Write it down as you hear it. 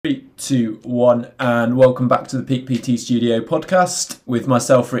2, 1, and welcome back to the Peak PT Studio podcast with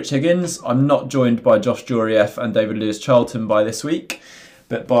myself, Rich Higgins. I'm not joined by Josh Jurieff and David Lewis Charlton by this week,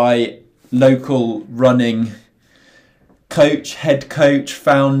 but by local running coach, head coach,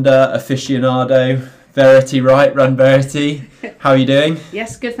 founder, aficionado, Verity, right? Run Verity. How are you doing?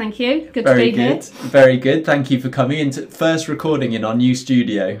 Yes, good, thank you. Good Very to be good. here. Very good. Thank you for coming into first recording in our new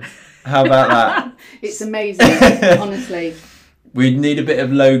studio. How about that? It's amazing, honestly. We'd need a bit of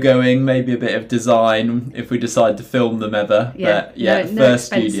logoing, maybe a bit of design if we decide to film them ever. Yeah, But yeah, no first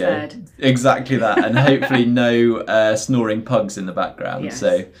expense studio. spared. Exactly that. And hopefully no snoring pugs in the background. Yes,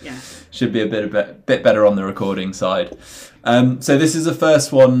 So yeah. should be a bit better on the recording side. So this is the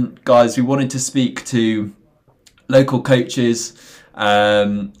first one, guys. We wanted to speak to local coaches,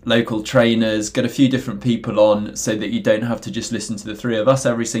 local trainers, get a few different people on so that you don't have to just listen to the three of us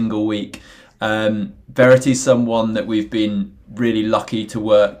every single week. Verity's someone that we've been really lucky to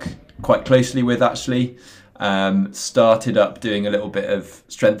work quite closely with, actually. Started up doing a little bit of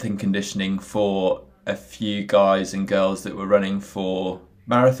strength and conditioning for a few guys and girls that were running for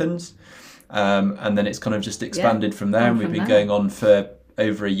marathons. And then it's kind of just expanded from there, and we've been going on for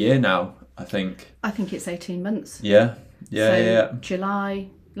over a year now, I think. I think it's 18 months. Yeah. July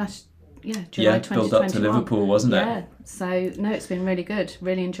Yeah, 2021. build up to Liverpool, wasn't it? Yeah, so no, it's been really good.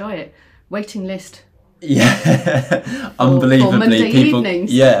 Really enjoy it. Waiting list. Yeah, unbelievably, Monday people.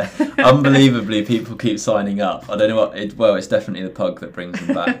 evenings. Yeah, unbelievably, people keep signing up. I don't know what. It's definitely the pug that brings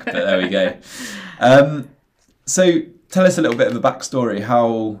them back. But there we go. So tell us a little bit of the backstory.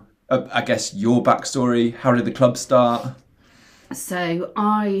 How, I guess, your backstory. How did the club start? So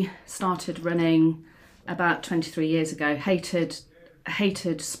I started running about 23 years ago.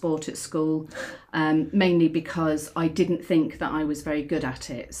 Hated sport at school, mainly because I didn't think that I was very good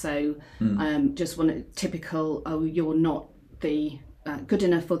at it. So just wanted typical, you're not the good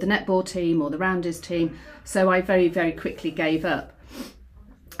enough for the netball team or the rounders team. So I very, very quickly gave up.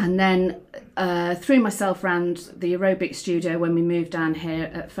 And then threw myself around the aerobic studio when we moved down here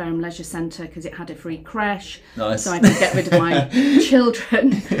at Fareham Leisure Centre because it had a free creche. Nice. So I could get rid of my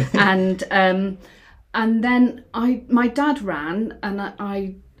children. And then my dad ran, and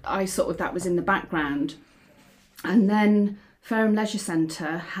I sort of, that was in the background. And then Fareham Leisure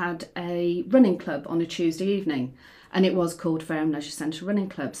Centre had a running club on a Tuesday evening, and it was called Fareham Leisure Centre Running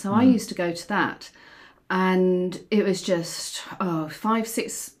Club. So I used to go to that, and it was just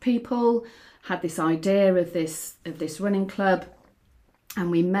 5-6 people had this idea of this running club,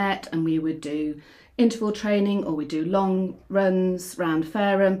 and we met and we would do interval training or we'd do long runs round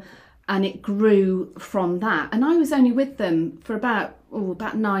Fareham. And it grew from that. And I was only with them for about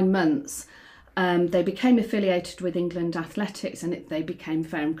 9 months. They became affiliated with England Athletics, and they became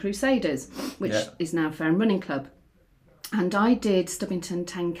Fareham Crusaders, which is now Fareham Running Club. And I did Stubbington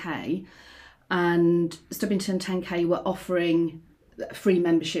 10K, and Stubbington 10K were offering free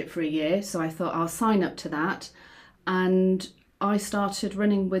membership for a year. So I thought I'll sign up to that. And I started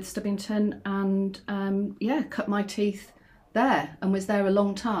running with Stubbington and cut my teeth there and was there a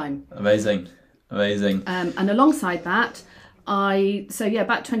long time. Amazing. And alongside that,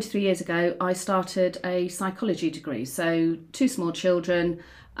 about 23 years ago, I started a psychology degree. So 2 small children,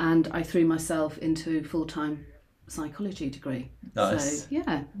 and I threw myself into full-time psychology degree. Nice. So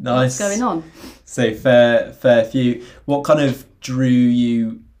yeah, nice. What's going on? So fair few. What kind of drew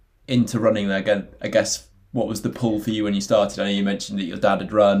you into running there? Again, I guess, what was the pull for you when you started? I know you mentioned that your dad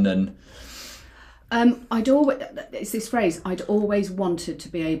had run, and it's this phrase, I'd always wanted to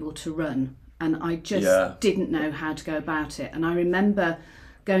be able to run, and I just didn't know how to go about it. And I remember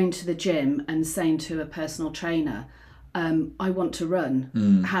going to the gym and saying to a personal trainer, I want to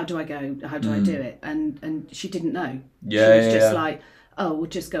run. How do I go? How do I do it? And she didn't know. She was just like, oh, we'll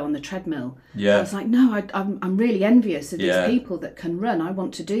just go on the treadmill. I was like, no, I'm really envious of these people that can run. I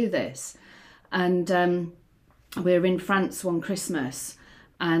want to do this. And we were in France one Christmas,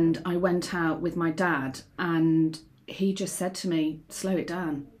 and I went out with my dad, and he just said to me, slow it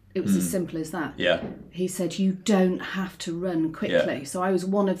down. It was as simple as that. Yeah. He said, you don't have to run quickly. Yeah. So I was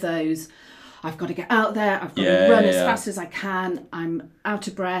one of those, I've got to get out there, I've got to run as fast as I can. I'm out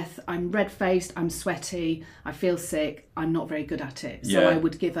of breath, I'm red-faced, I'm sweaty, I feel sick, I'm not very good at it. So I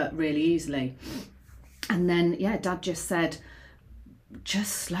would give up really easily. And then, Dad just said,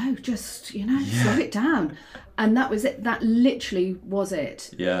 just slow it down. And that was it. That literally was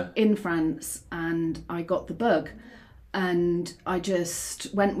it. In France, and I got the bug, and I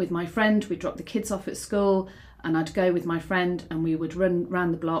just went with my friend. We dropped the kids off at school, and I'd go with my friend, and we would walk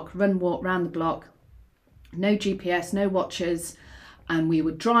round the block. No GPS, no watches, and we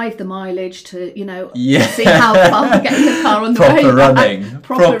would drive the mileage to, Yeah. see how far we get in the car on the Proper way back. running.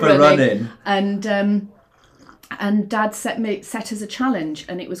 Proper running. And Dad set us a challenge,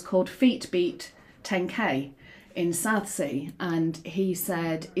 and it was called Feet Beat 10K in Southsea. And he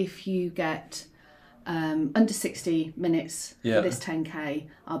said, if you get under 60 minutes for this 10K,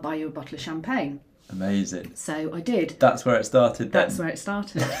 I'll buy you a bottle of champagne. Amazing. So I did. That's where it started then. That's where it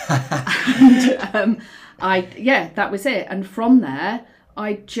started. And that was it. And from there,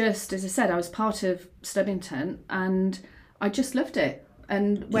 as I said, I was part of Stubbington, and I just loved it.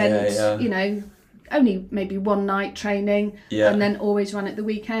 And went, only maybe one night training, and then always ran at the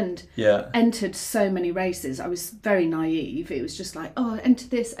weekend. Yeah. Entered so many races. I was very naive. It was just like, oh, enter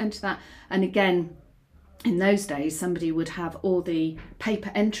this, enter that. And again, in those days, somebody would have all the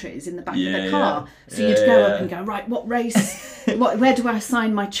paper entries in the back of the car. So you'd go up and go, right, what race, where do I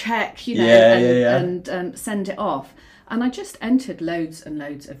sign my check, and send it off. And I just entered loads and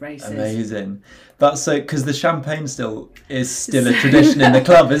loads of races. Amazing. That's so, because the champagne is still a tradition in the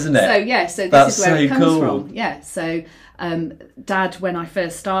club, isn't it? So this is where it comes from. Yeah, so Dad, when I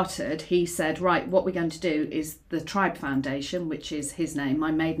first started, he said, right, what we're going to do is the Tribe Foundation, which is his name, my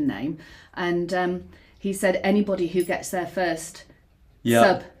maiden name. And he said anybody who gets their first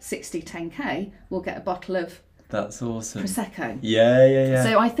sub 60 10K will get a bottle of That's awesome. Prosecco. Yeah.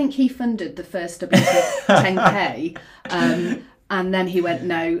 So I think he funded the first WP 10K, and then he went,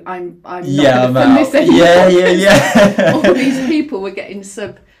 "No, I'm not going to fund this anymore." Yeah. All these people were getting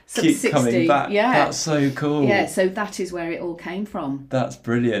sub Keep 60. coming back. Yeah, that's so cool. Yeah, so that is where it all came from. That's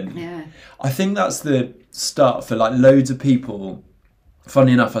brilliant. Yeah, I think that's the start for like loads of people.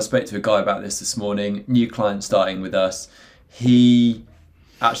 Funny enough, I spoke to a guy about this morning. New client starting with us. He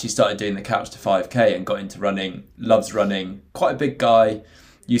actually started doing the Couch to 5K and got into running, loves running, quite a big guy,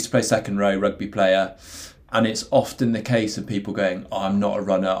 used to play second row, rugby player. And it's often the case of people going, oh, I'm not a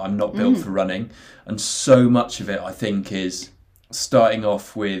runner, I'm not built for running. And so much of it, I think, is starting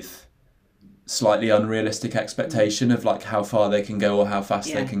off with slightly unrealistic expectation of like how far they can go or how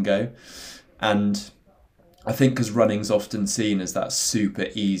fast they can go. And I think because running's often seen as that super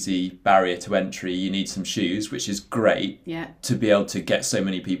easy barrier to entry, you need some shoes, which is great to be able to get so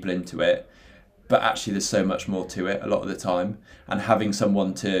many people into it. But actually there's so much more to it a lot of the time. And having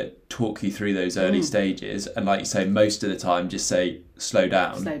someone to talk you through those early stages, and like you say, most of the time just say, slow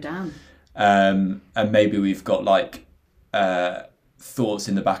down. And maybe we've got like thoughts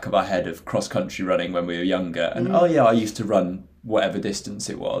in the back of our head of cross-country running when we were younger. And I used to run whatever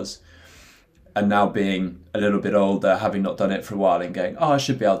distance it was. And now being a little bit older, having not done it for a while and going, I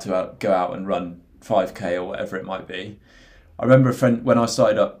should be able to go out and run 5K or whatever it might be. I remember a friend, when I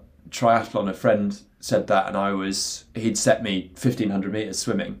started up triathlon, a friend said that, and he'd set me 1,500 metres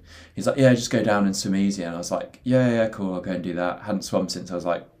swimming. He's like, yeah, just go down and swim easy. And I was like, yeah, cool, I'll go and do that. Hadn't swum since I was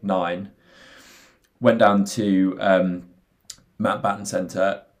like 9. Went down to Mountbatten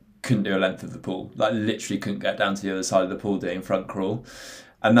Centre, couldn't do a length of the pool. Like literally couldn't get down to the other side of the pool doing front crawl.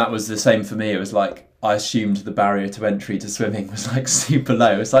 And that was the same for me. It was like, I assumed the barrier to entry to swimming was like super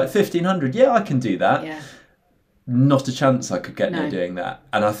low. It's like 1,500. Yeah, I can do that. Yeah. Not a chance I could get near doing that.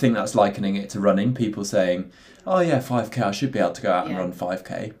 And I think that's likening it to running. People saying, oh yeah, 5K, I should be able to go out and run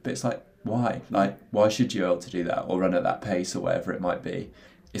 5K. But it's like, why? Like, why should you be able to do that or run at that pace or whatever it might be?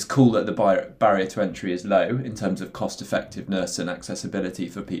 It's cool that the barrier to entry is low in terms of cost effectiveness and accessibility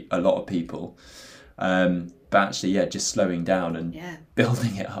for a lot of people. But actually, just slowing down and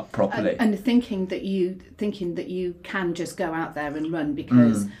building it up properly. And thinking that you can just go out there and run,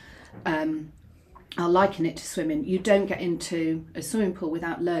 because I'll liken it to swimming. You don't get into a swimming pool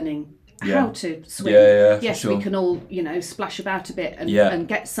without learning how to swim. Yes, sure. We can all, splash about a bit and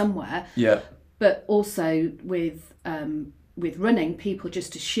get somewhere. Yeah. But also with running, people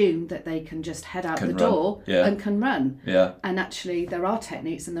just assume that they can just head out the door and can run. Yeah. And actually there are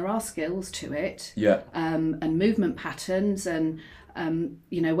techniques and there are skills to it. Yeah. And movement patterns and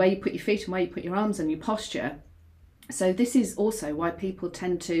where you put your feet and where you put your arms and your posture. So this is also why people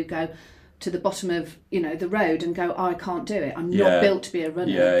tend to go to the bottom of the road and go, I can't do it. I'm not built to be a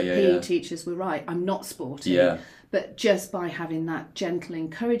runner. PE teachers were right. I'm not sporty. Yeah. But just by having that gentle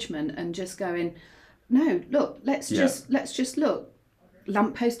encouragement and just going, no, look, let's just look,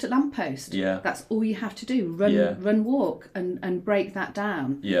 lamppost to lamppost. Yeah. That's all you have to do. Run, walk and break that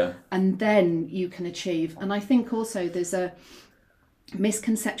down. Yeah. And then you can achieve. And I think also there's a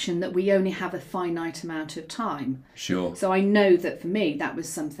misconception that we only have a finite amount of time. Sure. So I know that for me that was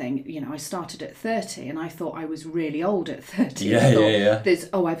something, I started at 30 and I thought I was really old at 30. Yeah. There's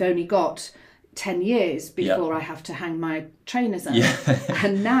I've only got 10 years before I have to hang my trainers up.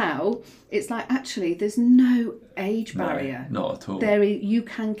 And now it's like, actually, there's no age barrier. No, not at all. You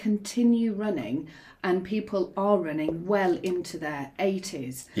can continue running, and people are running well into their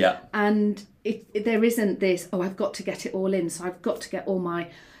 80s. Yeah. And there isn't this, I've got to get it all in, so I've got to get all my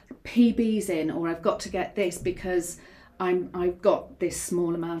PBs in, or I've got to get this because I've got this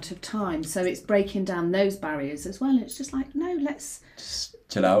small amount of time. So it's breaking down those barriers as well. It's just like, no, let's just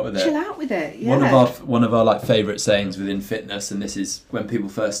chill out with it. Chill out with it. Yeah. One of our like favourite sayings within fitness, and this is when people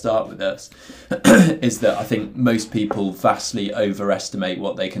first start with us, is that I think most people vastly overestimate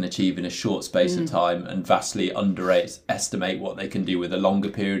what they can achieve in a short space of time, and vastly underestimate what they can do with a longer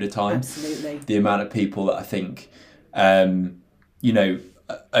period of time. Absolutely. The amount of people that I think,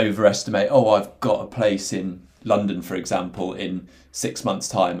 overestimate. I've got a place in London, for example, in 6 months'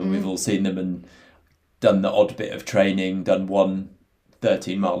 time, and we've all seen them and done the odd bit of training, done one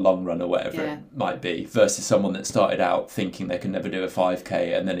 13-mile long run or whatever it might be, versus someone that started out thinking they can never do a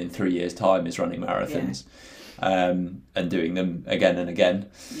 5k and then in 3 years' time is running marathons and doing them again and again.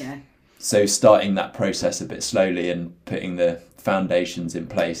 Yeah. So starting that process a bit slowly and putting the foundations in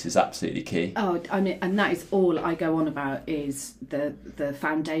place is absolutely key. And that is all I go on about, is the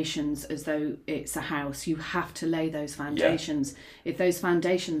foundations, as though it's a house. You have to lay those foundations. If those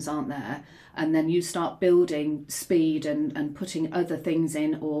foundations aren't there, and then you start building speed and putting other things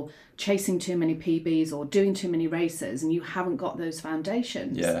in, or chasing too many PBs or doing too many races, and you haven't got those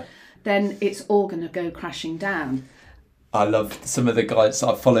foundations, then it's all going to go crashing down. I love some of the guys.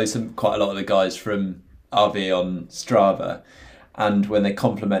 I follow quite a lot of the guys from RV on Strava, and when they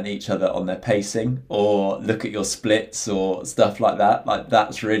compliment each other on their pacing or look at your splits or stuff like that, like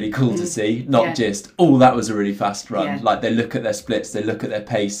that's really cool to see. Not just, that was a really fast run. Like they look at their splits, they look at their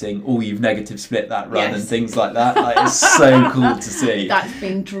pacing, you've negative split that run and things like that. Like it's so cool to see. That's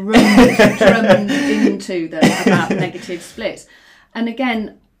been drummed into them about negative splits. And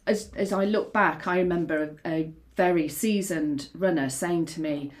again, as I look back, I remember a very seasoned runner saying to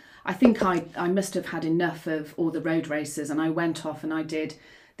me, I think I must have had enough of all the road races, and I went off and I did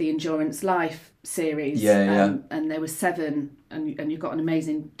the Endurance Life series, and there were 7, and you've got an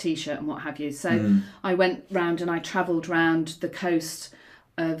amazing t-shirt and what have you. So I went round and I travelled round the coast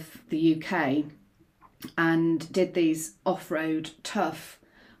of the UK and did these off-road tough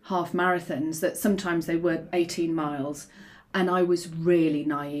half marathons that sometimes they were 18 miles, and I was really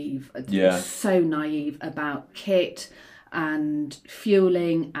naive, so naive about kit and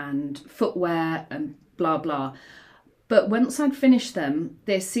fueling and footwear and blah blah. But once I'd finished them,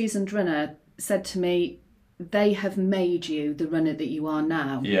 this seasoned runner said to me, they have made you the runner that you are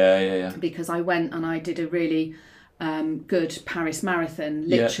now. Because I went and I did a really good Paris Marathon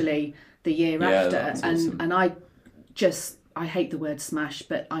literally the year after, and awesome. And I hate the word smash,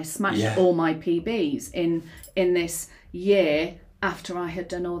 but I smashed all my PBs in this year after I had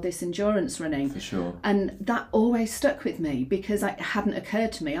done all this endurance running. For sure. And that always stuck with me, because it hadn't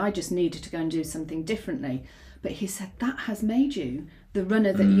occurred to me. I just needed to go and do something differently. But he said, that has made you the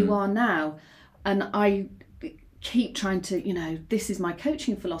runner that you are now. And I keep trying to, this is my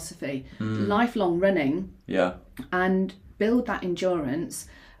coaching philosophy, lifelong running, and build that endurance,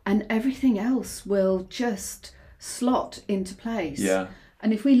 and everything else will just slot into place.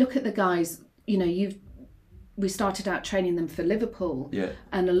 And if we look at the guys, we started out training them for Liverpool,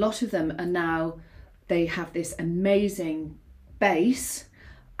 and a lot of them are now, they have this amazing base,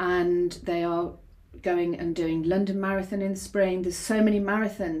 and they are going and doing London Marathon in spring. There's so many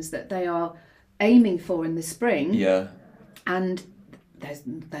marathons that they are aiming for in the spring, and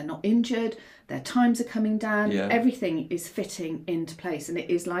they're not injured, their times are coming down, everything is fitting into place, and it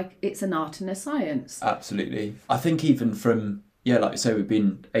is like it's an art and a science. Absolutely. I think even from like you say, we've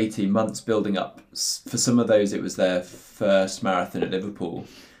been 18 months building up. For some of those, it was their first marathon at Liverpool.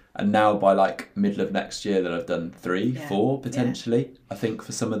 And now by like middle of next year, that I've done 3, 4 potentially, I think,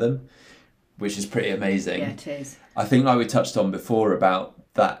 for some of them, which is pretty amazing. Yeah, it is. I think like we touched on before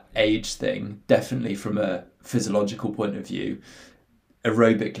about that age thing, definitely from a physiological point of view,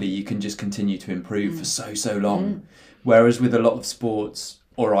 aerobically, you can just continue to improve for so long. Whereas with a lot of sports,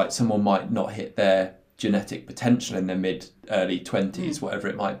 all right, someone might not hit their genetic potential in their early 20s, whatever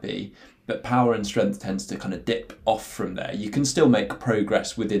it might be, but power and strength tends to kind of dip off from there. You can still make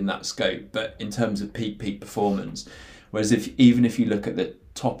progress within that scope, but in terms of peak performance, whereas even if you look at the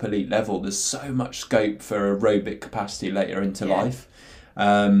top elite level, there's so much scope for aerobic capacity later into life,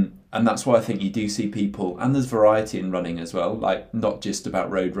 and that's why I think you do see people, and there's variety in running as well, like not just about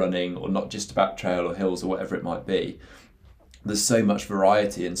road running or not just about trail or hills or whatever it might be. there's so much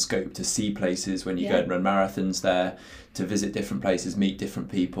variety and scope to see places when you go and run marathons there, to visit different places, meet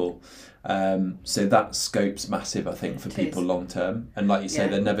different people. So that scope's massive, I think, for people long term. And like you say,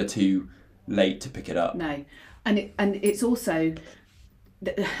 they're never too late to pick it up. No, and it's also,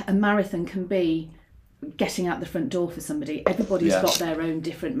 a marathon can be getting out the front door for somebody. Everybody's got their own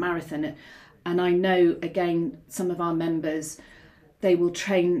different marathon. And I know, again, some of our members, they will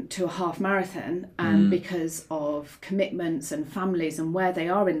train to a half marathon, and because of commitments and families and where they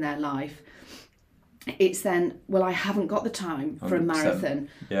are in their life, it's then, well, I haven't got the time for 100%. A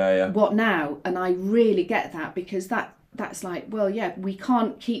marathon. What now? And I really get that, because that's like, well, we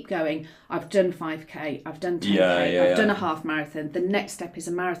can't keep going. I've done 5k, I've done 10k, I've done a half marathon. The next step is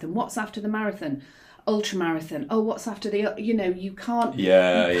a marathon. What's after the marathon? Ultra marathon. Oh, what's after the? You can't.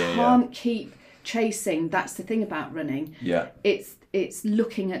 Can't keep chasing. That's the thing about running. It's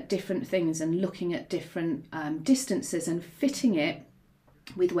looking at different things and looking at different distances and fitting it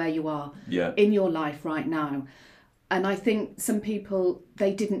with where you are in your life right now. And I think some people,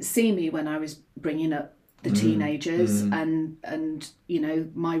 they didn't see me when I was bringing up the teenagers, and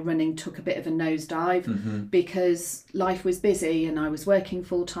my running took a bit of a nosedive because life was busy and I was working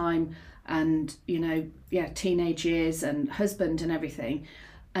full time, and teenage years and husband and everything,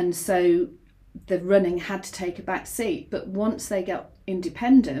 and so the running had to take a back seat. But once they got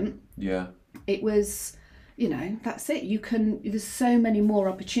independent, it was, that's it. There's so many more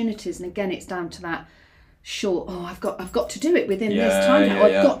opportunities, and again, it's down to that short, I've got to do it within this time, or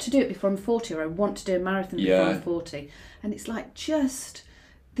I've got to do it before I'm 40, or I want to do a marathon before I'm 40. And it's like, just,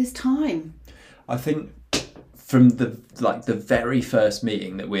 there's time. I think from the very first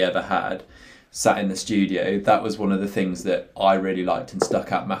meeting that we ever had, sat in the studio, that was one of the things that I really liked and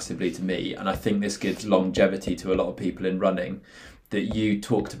stuck out massively to me. And I think this gives longevity to a lot of people in running, that you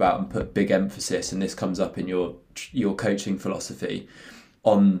talked about and put big emphasis, and this comes up in your coaching philosophy,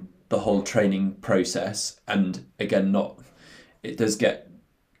 on the whole training process. And again, it does get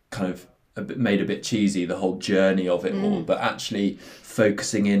kind of made a bit cheesy, the whole journey of it all, but actually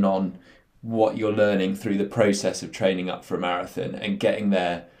focusing in on what you're learning through the process of training up for a marathon and getting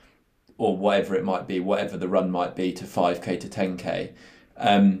there, or whatever it might be, whatever the run might be, to 5k to 10k,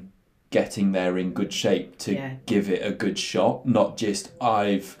 getting there in good shape to give it a good shot, not just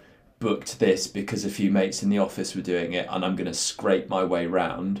I've booked this because a few mates in the office were doing it and I'm going to scrape my way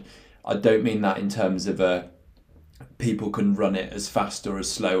round. I don't mean that in terms of people can run it as fast or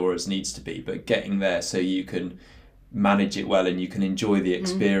as slow or as needs to be, but getting there so you can manage it well and you can enjoy the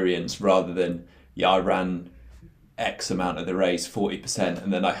experience, rather than, I ran X amount of the race, 40%,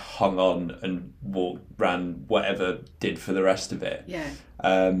 and then I hung on and ran whatever, did for the rest of it.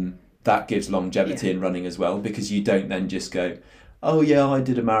 That gives longevity in running as well, because you don't then just go, I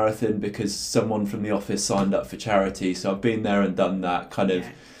did a marathon because someone from the office signed up for charity, so I've been there and done that, kind of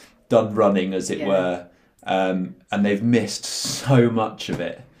done running, as it were, and they've missed so much of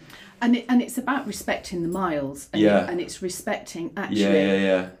it. And it's about respecting the miles, and it's respecting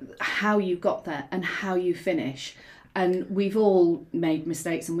actually how you got there and how you finish. And we've all made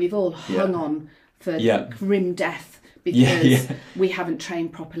mistakes, and we've all hung on for grim death because we haven't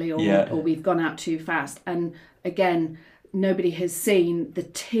trained properly, or we've gone out too fast. And again, nobody has seen the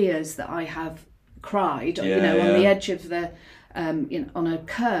tears that I have cried, on the edge of the, on a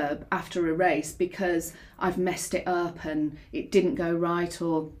curb after a race, because I've messed it up and it didn't go right,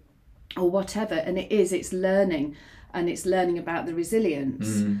 or whatever. And it's learning, and it's learning about the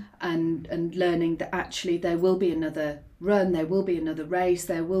resilience, and learning that actually there will be another run, there will be another race,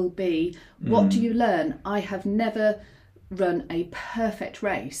 there will be, what do you learn? I have never run a perfect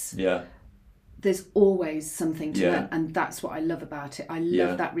race. There's always something to learn, and that's what I love about it. I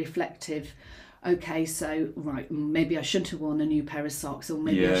love that reflective, okay, so right, maybe I shouldn't have worn a new pair of socks, or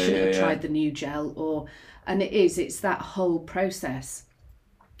maybe I should have tried the new gel, and it's that whole process.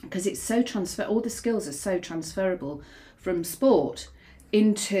 Because it's so all the skills are so transferable from sport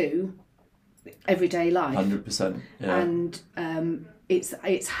into everyday life. 100%. And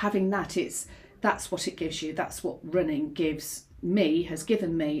it's having that's what it gives you. That's what running has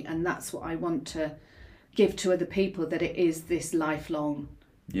given me, and that's what I want to give to other people. That it is this lifelong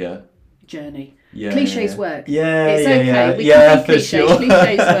journey. Cliches work. It's okay. We can do cliches. Sure.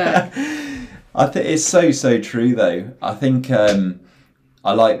 Cliches work. I think it's so true though. I think.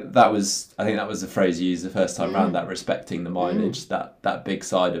 I think that was the phrase you used the first time around, that respecting the mileage, that big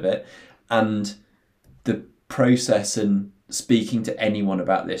side of it. And the process, and speaking to anyone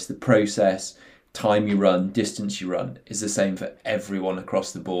about this, the process, time you run, distance you run, is the same for everyone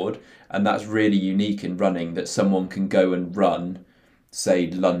across the board. And that's really unique in running, that someone can go and run, say,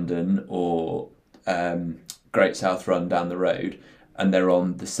 London or Great South Run down the road, and they're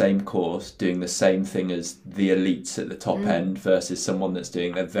on the same course doing the same thing as the elites at the top end versus someone that's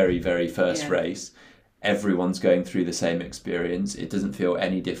doing their very, very first race. Everyone's going through the same experience. It doesn't feel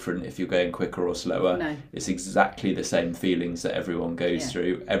any different if you're going quicker or slower. No. It's exactly the same feelings that everyone goes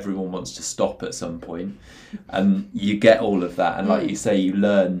through. Everyone wants to stop at some point, and you get all of that. And like you say, you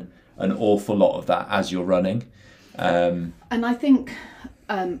learn an awful lot of that as you're running. And I think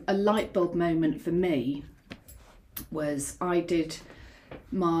a light bulb moment for me was I did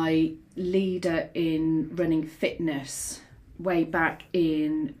my leader in running fitness way back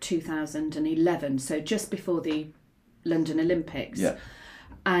in 2011, so just before the London Olympics. Yeah.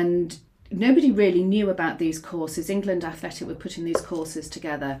 And nobody really knew about these courses. England Athletic were putting these courses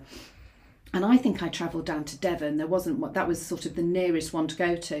together. And I think I travelled down to Devon. That was sort of the nearest one to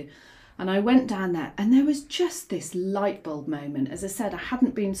go to. And I went down there and there was just this light bulb moment. As I said, I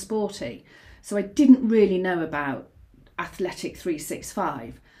hadn't been sporty, so I didn't really know about Athletic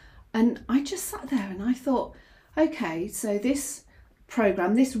 365. And I just sat there and I thought, okay, so this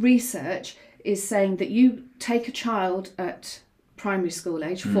programme, this research is saying that you take a child at primary school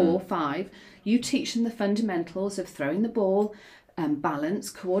age, 4, 5, you teach them the fundamentals of throwing the ball, balance,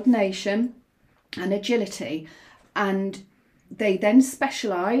 coordination and agility, and they then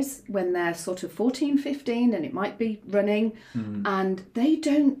specialise when they're sort of 14, 15, and it might be running, and they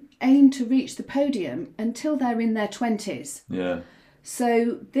don't aim to reach the podium until they're in their 20s. Yeah.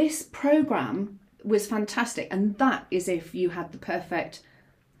 So this programme was fantastic, and that is if you had the perfect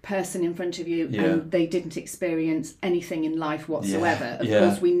person in front of you and they didn't experience anything in life whatsoever. Of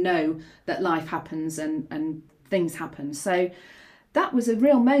course, we know that life happens and things happen. So that was a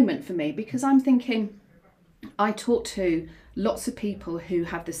real moment for me, because I'm thinking, I talk to lots of people who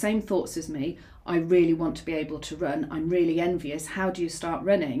have the same thoughts as me. I really want to be able to run. I'm really envious. How do you start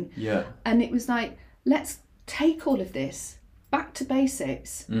running? Yeah. And it was like, let's take all of this back to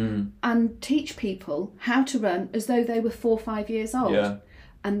basics and teach people how to run as though they were 4 or 5 years old. Yeah.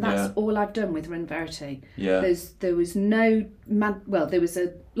 And that's all I've done with Run Verity. Yeah. There was no there was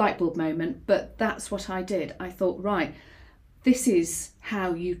a light bulb moment, but that's what I did. I thought, right, this is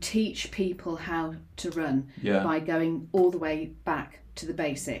how you teach people how to run, by going all the way back to the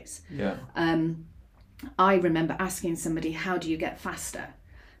basics. Yeah. I remember asking somebody, how do you get faster?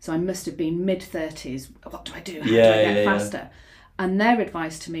 So I must have been mid-30s. What do I do? How do I get faster? And their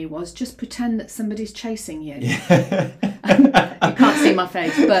advice to me was, just pretend that somebody's chasing you. Yeah. You can't see my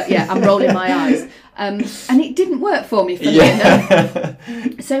face, but yeah, I'm rolling my eyes. And it didn't work for me, funnily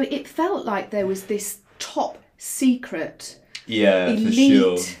enough. So it felt like there was this top secret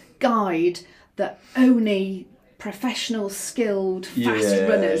elite guide that only professional, skilled, fast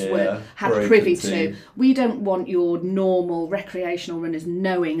runners had privy to. We don't want your normal recreational runners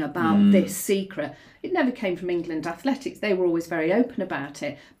knowing about this secret. It never came from England Athletics. They were always very open about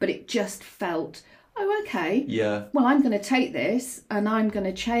it, but it just felt, oh, okay. Yeah. Well, I'm going to take this and I'm going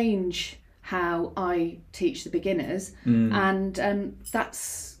to change how I teach the beginners, and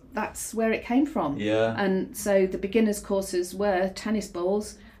that's where it came from. Yeah. And so the beginners courses were tennis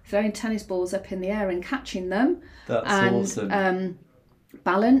balls, throwing tennis balls up in the air and catching them. That's awesome.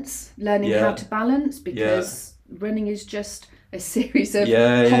 Balance, learning how to balance, because running is just a series of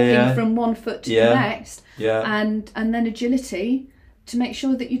hopping from one foot to the next. Yeah. And then agility to make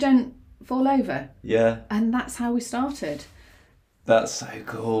sure that you don't fall over. Yeah. And that's how we started. That's so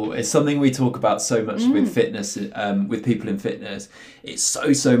cool. It's something we talk about so much with fitness, with people in fitness. It's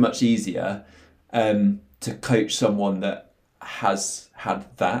so much easier to coach someone that has had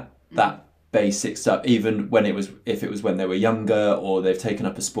that basic stuff, even if it was when they were younger, or they've taken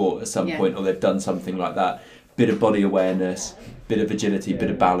up a sport at some point, or they've done something like that. Bit of body awareness, bit of agility,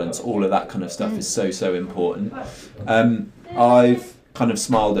 bit of balance, all of that kind of stuff is so important. I've kind of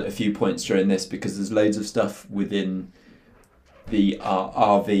smiled at a few points during this, because there's loads of stuff within the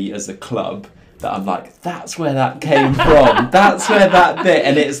RV as a club that I'm like, that's where that came from. That's where that bit,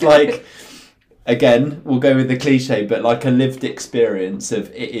 and it's like, again, we'll go with the cliche, but like a lived experience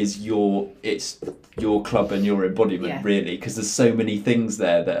of it's your club and your embodiment, really, because there's so many things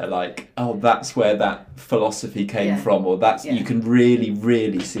there that are like, oh, that's where that philosophy came from, or you can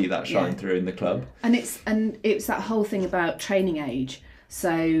really see that shine through in the club. And it's that whole thing about training age.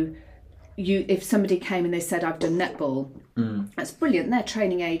 So if somebody came and they said, I've done netball, that's brilliant. Their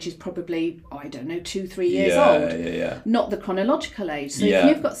training age is probably, 2-3 years old. Not the chronological age. So if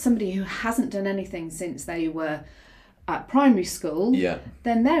you've got somebody who hasn't done anything since they were at primary school,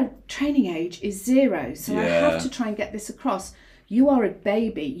 then their training age is 0. So I have to try and get this across. You are a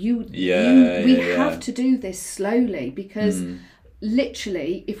baby. We have to do this slowly, because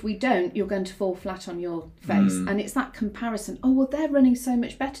literally, if we don't, you're going to fall flat on your face. And it's that comparison. Oh, well, they're running so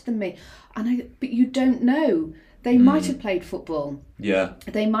much better than me. But you don't know. They might have played football. Yeah.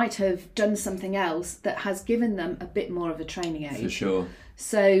 They might have done something else that has given them a bit more of a training age. For sure.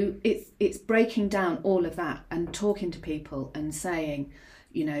 So it's breaking down all of that and talking to people and saying,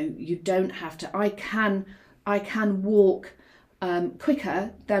 you know, you don't have to. I can walk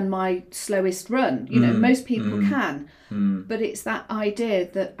quicker than my slowest run. You know, most people can. But it's that idea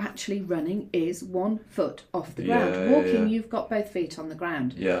that actually running is 1 foot off the ground. Walking, you've got both feet on the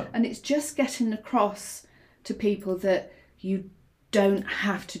ground. Yeah. And it's just getting across to people that you don't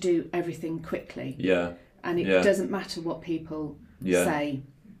have to do everything quickly. Yeah. And it doesn't matter what people say.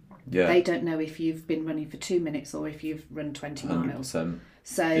 Yeah. They don't know if you've been running for 2 minutes or if you've run 20 miles. 100%.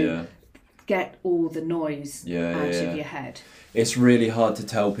 So get all the noise out of your head. It's really hard to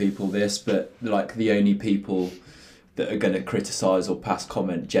tell people this, but like the only people that are going to criticise or pass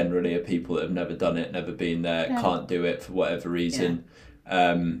comment generally are people that have never done it, never been there, can't do it for whatever reason.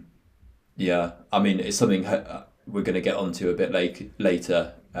 I mean, it's something we're going to get onto a bit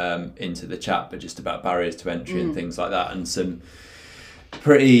later into the chat, but just about barriers to entry and things like that, and some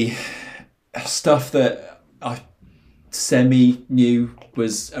pretty stuff that I semi knew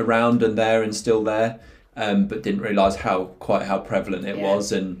was around and there and still there, but didn't realise how prevalent it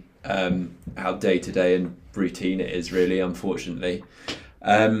was, and how day to day and routine it is, really, unfortunately.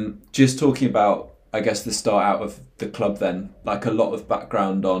 Just talking about, I guess, the start out of the club then, like a lot of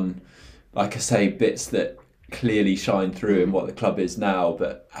background on, like I say, bits that clearly shine through in what the club is now,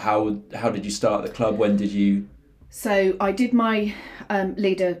 but how did you start the club? When did you? So I did my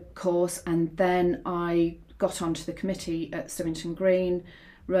leader course, and then I got onto the committee at Stubbington Green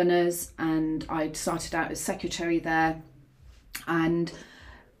Runners, and I started out as secretary there, and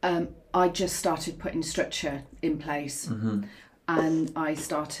I just started putting structure in place. And I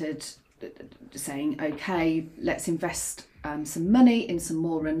started saying, okay, let's invest some money in some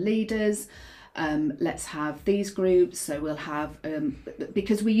more run leaders. Let's have these groups. So we'll have,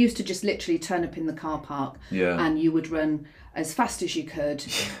 because we used to just literally turn up in the car park and you would run as fast as you could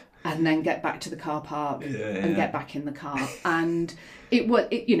and then get back to the car park and get back in the car. And it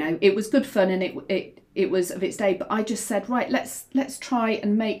was good fun, and it was of its day. But I just said, right, let's try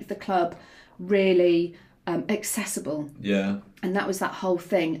and make the club really accessible. Yeah. And that was that whole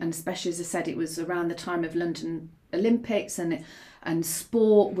thing. And especially, as I said, it was around the time of London Olympics, and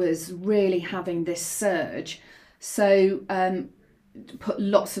sport was really having this surge. So put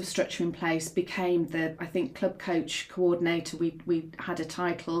lots of structure in place, became the, I think, club coach coordinator. We had a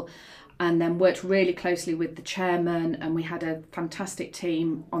title, and then worked really closely with the chairman, and we had a fantastic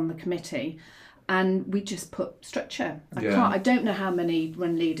team on the committee, and we just put structure. I don't know how many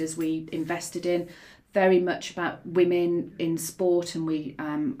run leaders we invested in. Very much about women in sport,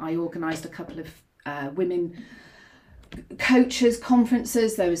 and I organised a couple of women coaches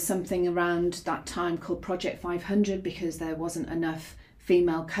conferences. There was something around that time called Project 500 because there wasn't enough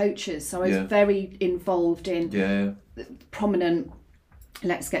female coaches, so I was very involved in prominent,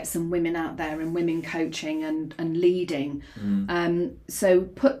 let's get some women out there and women coaching and leading. So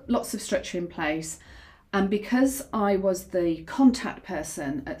put lots of structure in place, and because I was the contact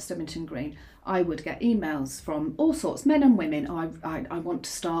person at Stubbington Green, I would get emails from all sorts, men and women. I want to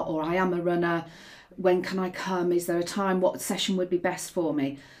start, or I am a runner. When can I come? Is there a time? What session would be best for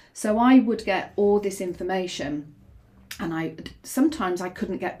me? So I would get all this information, and sometimes I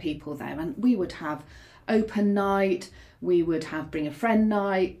couldn't get people there, and we would have open night, we would have bring a friend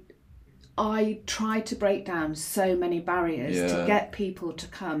night. I tried to break down so many barriers to get people to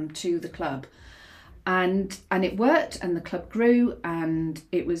come to the club, and it worked, and the club grew, and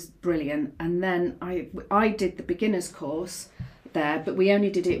it was brilliant. And then I did the beginners course there, but we only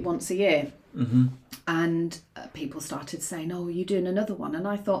did it once a year. And people started saying, oh, are you doing another one? And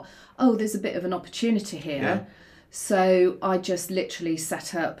I thought, oh, there's a bit of an opportunity here. So I just literally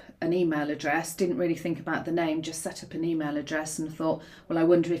set up an email address, didn't really think about the name, just set up an email address, and thought, well, I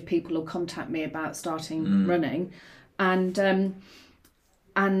wonder if people will contact me about starting running, and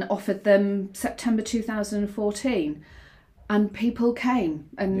offered them September 2014, and people came,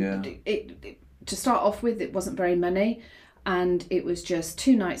 and it to start off with, it wasn't very many, and it was just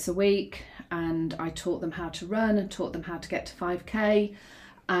 2 nights a week, and I taught them how to run and taught them how to get to 5k.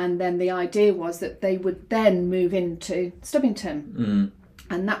 And then the idea was that they would then move into Stubbington.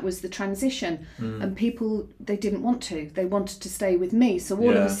 And that was the transition. And people, they didn't want to. They wanted to stay with me. So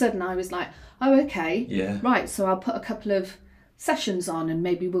all of a sudden I was like, oh, okay, right. So I'll put a couple of sessions on, and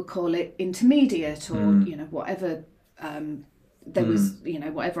maybe we'll call it intermediate, or, whatever there was,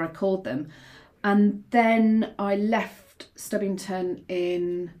 whatever I called them. And then I left left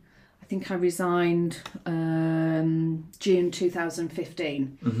Stubbington I think I resigned June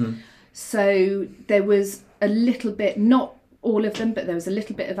 2015. So there was a little bit, not all of them, but there was a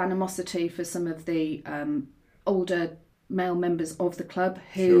little bit of animosity for some of the older male members of the club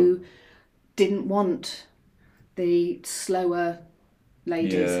who didn't want the slower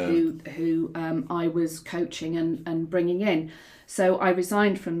ladies who I was coaching and bringing in. So I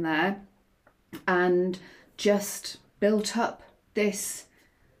resigned from there and just built up this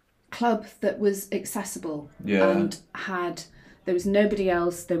club that was accessible and there was nobody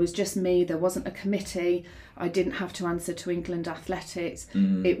else, there was just me, there wasn't a committee, I didn't have to answer to England Athletics.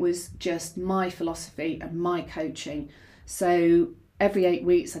 It was just my philosophy and my coaching. So every 8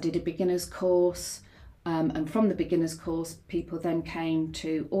 weeks I did a beginner's course, and from the beginner's course people then came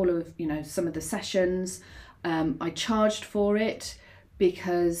to all of some of the sessions. I charged for it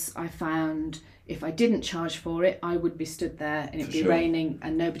because I found if I didn't charge for it, I would be stood there and it'd be raining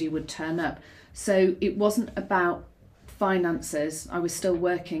and nobody would turn up. So it wasn't about finances. I was still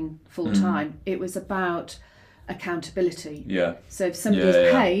working full time. It was about accountability. So if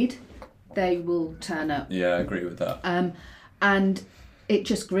somebody's paid, they will turn up. I agree with that. And it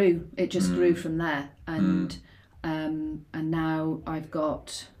just grew. It just grew from there. And now I've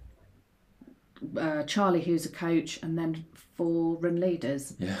got Charlie, who's a coach, and then 4 run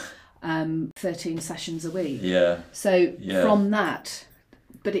leaders. 13 sessions a week. So from that,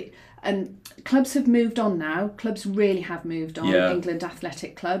 and clubs have moved on now. Clubs really have moved on. England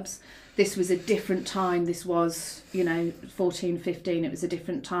Athletic clubs. This was a different time. This was 14, 15. It was a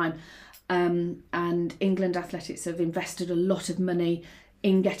different time. And England Athletics have invested a lot of money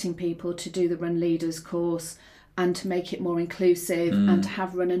in getting people to do the Run Leaders course and to make it more inclusive and to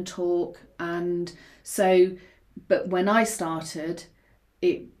have run and talk. And so, but when I started,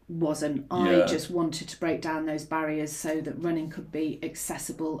 it wasn't. I just wanted to break down those barriers so that running could be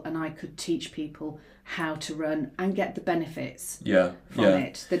accessible and I could teach people how to run and get the benefits from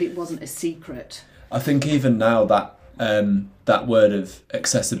it, that it wasn't a secret. I think even now that that word of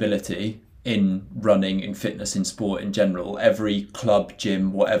accessibility in running, in fitness, in sport in general, every club,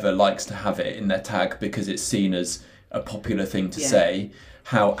 gym, whatever likes to have it in their tag because it's seen as a popular thing to say.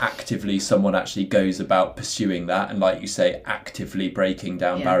 How actively someone actually goes about pursuing that, and like you say, actively breaking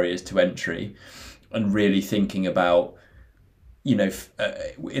down barriers to entry and really thinking about, in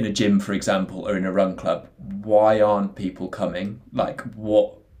a gym, for example, or in a run club, why aren't people coming? Like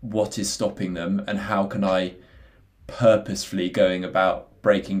what is stopping them, and how can I purposefully going about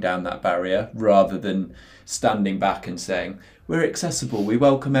breaking down that barrier rather than standing back and saying, we're accessible, we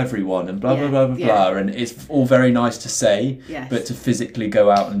welcome everyone, and blah, blah, blah, blah, blah. And it's all very nice to say, but to physically go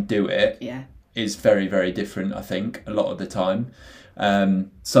out and do it is very, very different, I think, a lot of the time.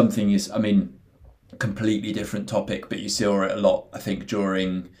 Something is, completely different topic, but you saw it a lot, I think,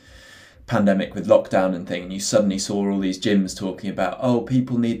 during pandemic with lockdown and thing. You suddenly saw all these gyms talking about,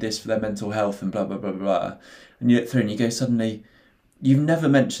 people need this for their mental health and blah, blah, blah, blah. And you look through and you go, suddenly, you've never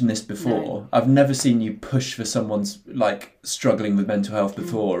mentioned this before. No. I've never seen you push for someone's struggling with mental health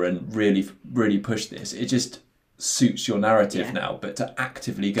before and really, really push this. It just suits your narrative now. But to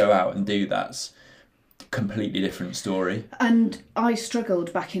actively go out and do that's a completely different story. And I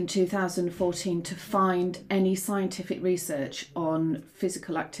struggled back in 2014 to find any scientific research on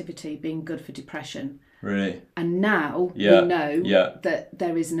physical activity being good for depression. Really? And now we know that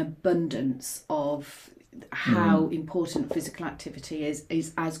there is an abundance of how important physical activity is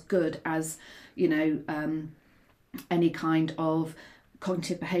as good as any kind of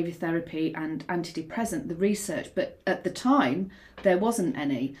cognitive behaviour therapy and antidepressant, the research, but at the time there wasn't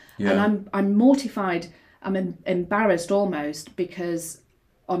any. And I'm mortified, I'm embarrassed almost, because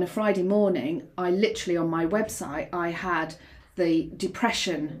on a Friday morning I literally on my website I had the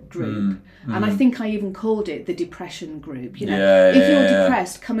depression group, and I think I even called it the depression group. If you're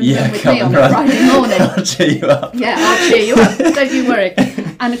depressed, come and run with me on a Friday morning. I'll cheer you up. I'll cheer you up. Don't you worry.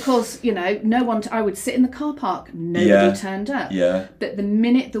 And of course, no one. I would sit in the car park. Nobody turned up. But the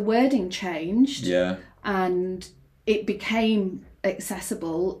minute the wording changed, and it became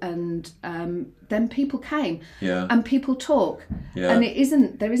accessible, and then people came, and people talk, and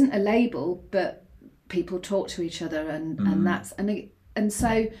there isn't a label, but people talk to each other, and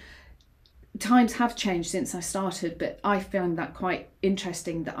so times have changed since I started, but I found that quite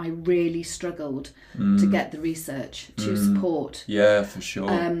interesting that I really struggled to get the research to support. For sure.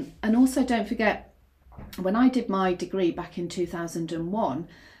 And also don't forget, when I did my degree back in 2001,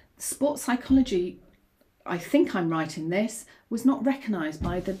 sports psychology, I think I'm right in this, was not recognised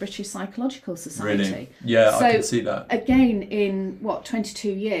by the British Psychological Society. Really? So, I can see that. Again, in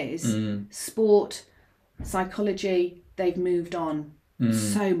 22 years, sport psychology, they've moved on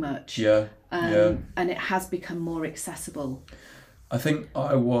so much. Yeah. And it has become more accessible. I think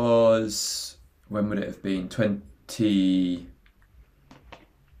I was, when would it have been?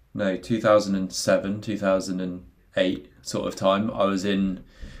 2007, 2008 sort of time. I was in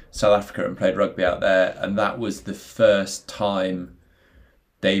South Africa and played rugby out there, and that was the first time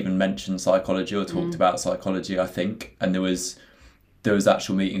they even mentioned psychology or talked about psychology, I think. And there was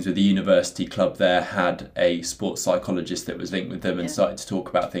actual meetings with the university club there, had a sports psychologist that was linked with them and started to talk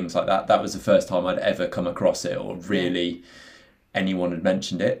about things like that. That was the first time I'd ever come across it, or really anyone had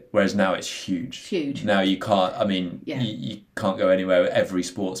mentioned it. Whereas now it's huge. Now you can't, I mean, you can't go anywhere. Every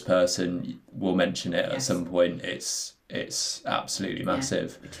sports person will mention it at some point. It's absolutely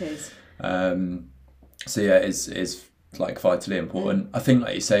massive. It is. So yeah, it's like vitally important. I think,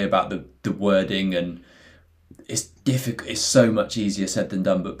 like you say about the wording, and it's difficult. It's so much easier said than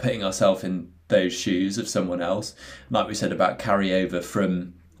done, but putting ourselves in those shoes of someone else, like we said about carryover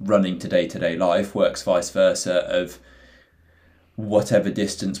from running to day-to-day life, works vice versa, of whatever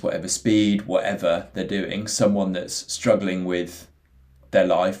distance, whatever speed, whatever they're doing, someone that's struggling with their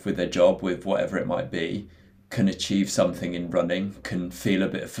life, with their job, with whatever it might be, can achieve something in running, can feel a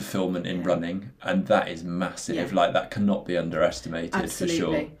bit of fulfillment in running, and that is massive. Like, that cannot be underestimated. For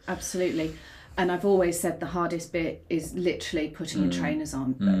sure. Absolutely. And I've always said the hardest bit is literally putting your trainers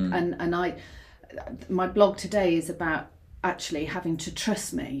on. And my blog today is about actually having to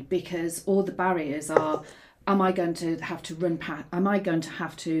trust me, because all the barriers are, am I going to have to run past, am I going to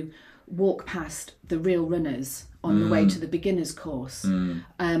have to walk past the real runners on the way to the beginner's course?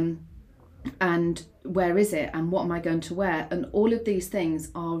 And where is it, and what am I going to wear? And all of these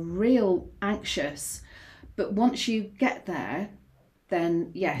things are real anxious, but once you get there,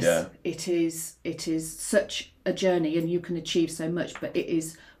 then it is such a journey, and you can achieve so much, but it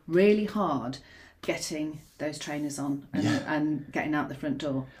is really hard getting those trainers on and getting out the front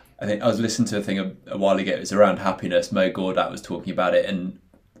door. I think I was listening to a thing a while ago, it was around happiness. Mo Gawdat was talking about it, and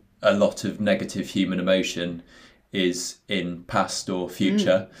a lot of negative human emotion is in past or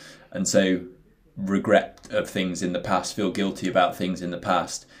future. And so regret of things in the past, feel guilty about things in the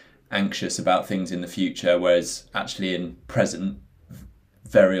past, anxious about things in the future, whereas actually in present,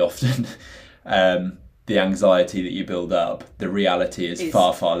 very often the anxiety that you build up, the reality is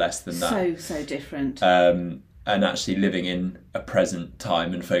far, far less than that. So different. And actually living in a present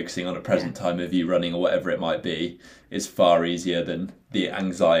time and focusing on a present time of you running or whatever it might be is far easier than the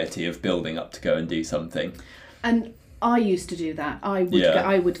anxiety of building up to go and do something. And I used to do that. I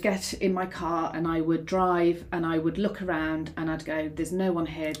would get in my car and I would drive and I would look around and I'd go, there's no one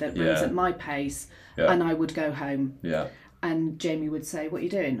here that runs at my pace, and I would go home. And Jamie would say, what are you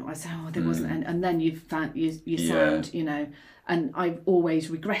doing? I said, there wasn't. And then you sound, and I've always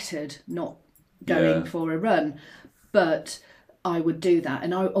regretted not going for a run, but I would do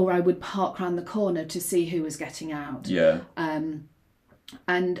that, or I would park around the corner to see who was getting out.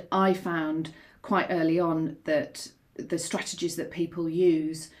 And I found quite early on that the strategies that people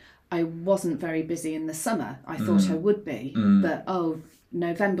use, I wasn't very busy in the summer. I thought I would be, but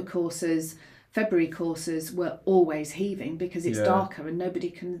November courses, February courses were always heaving because it's darker and nobody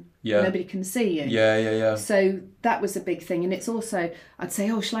can see you. So that was a big thing. And it's also, I'd say,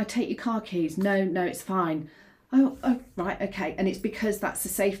 shall I take your car keys? No, it's fine. Oh, right, okay. And it's because that's the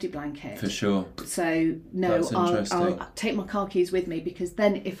safety blanket. For sure. So no, I'll take my car keys with me, because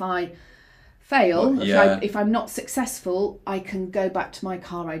then if I fail, if I'm not successful, I can go back to my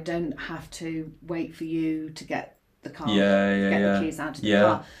car. I don't have to wait for you to get the car, the keys out of the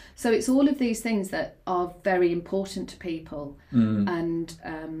car. So it's all of these things that are very important to people, and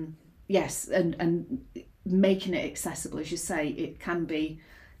and making it accessible, as you say. It can be,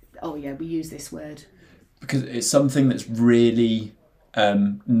 we use this word because it's something that's really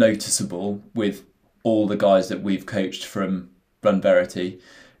noticeable with all the guys that we've coached from Run Verity,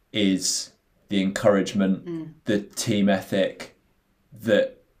 is the encouragement, the team ethic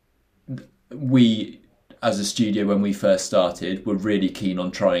that we, as a studio, when we first started, were really keen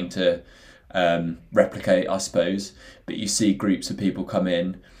on trying to replicate, I suppose. But you see groups of people come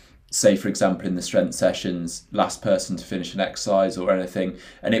in, say, for example, in the strength sessions, last person to finish an exercise or anything,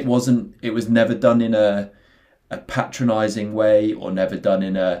 and it was never done in a patronising way, or never done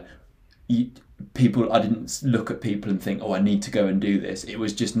in I didn't look at people and think, I need to go and do this. It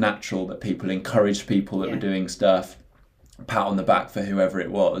was just natural that people encouraged people that were doing stuff, pat on the back for whoever it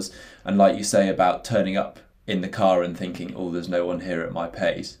was. And like you say about turning up in the car and thinking, there's no one here at my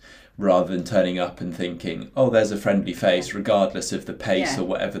pace, rather than turning up and thinking, there's a friendly face regardless of the pace or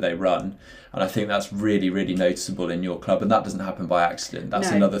whatever they run. And I think that's really, really noticeable in your club, and that doesn't happen by accident.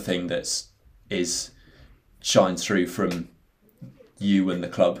 That's another thing is shines through from you and the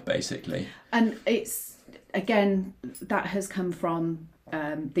club, basically. And it's, again, that has come from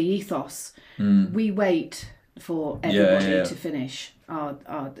the ethos. We wait for everybody to finish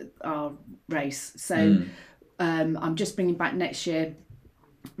our race. So I'm just bringing back next year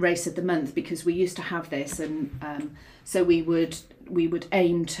race of the month, because we used to have this, and so we would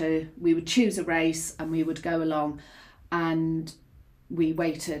choose a race and we would go along, and we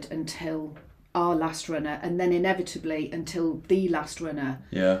waited until our last runner, and then inevitably until the last runner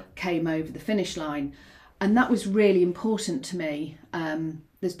came over the finish line. And that was really important to me.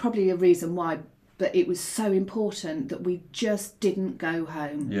 There's probably a reason why, but it was so important that we just didn't go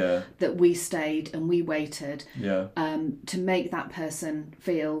home, that we stayed and we waited to make that person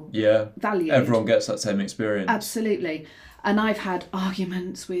feel valued. Everyone gets that same experience. Absolutely. And I've had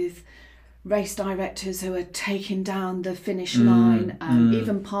arguments with race directors who are taking down the finish line.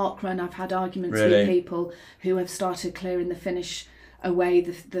 Even parkrun, I've had arguments with people who have started clearing the finish away,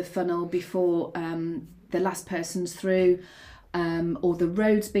 the funnel, before the last person's through, or the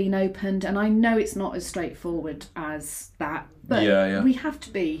road's been opened. And I know it's not as straightforward as that, but we have to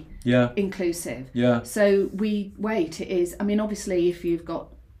be inclusive. So we wait. It is, I mean, obviously if you've got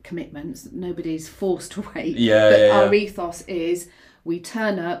commitments, nobody's forced to wait. Our ethos is we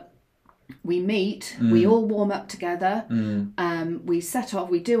turn up, we meet, we all warm up together, we set off,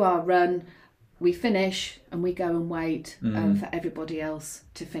 we do our run, we finish, and we go and wait for everybody else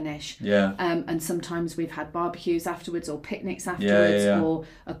to finish. And sometimes we've had barbecues afterwards, or picnics afterwards, or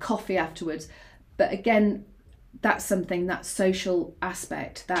a coffee afterwards. But again, that's something, that social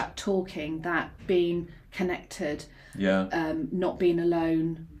aspect, that talking, that being connected, not being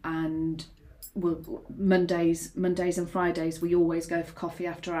alone. And Mondays and Fridays we always go for coffee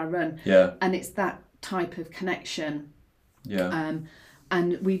after our run, and it's that type of connection.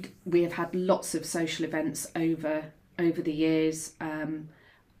 And we have had lots of social events over the years, and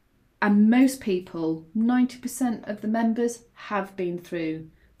most people, 90% of the members, have been through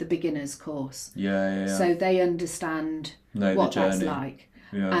the beginners course, so they understand what that's like.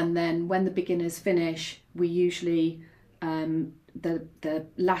 And then when the beginners finish, we usually the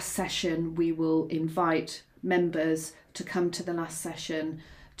last session, we will invite members to come to the last session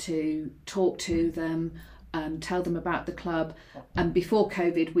to talk to them, tell them about the club. And before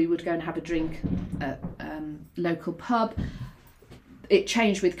COVID, we would go and have a drink at local pub. It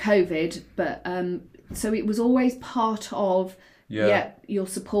changed with COVID, but so it was always part of you're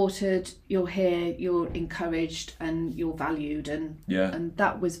supported, you're here, you're encouraged, and you're valued, and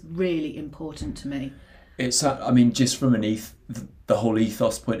that was really important to me. It's, I mean, just from the whole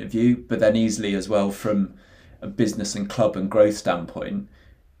ethos point of view, but then easily as well from a business and club and growth standpoint,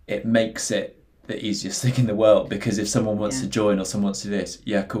 it makes it the easiest thing in the world, because if someone wants to join or someone wants to do this,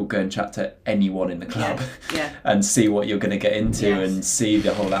 cool, go and chat to anyone in the club and see what you're going to get into and see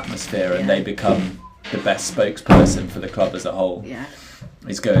the whole atmosphere, and they become the best spokesperson for the club as a whole.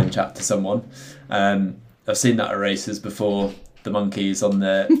 Is go and chat to someone. I've seen that at races before. The monkeys on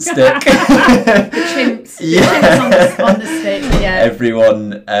the stick. The chimps. The chimps on the stick,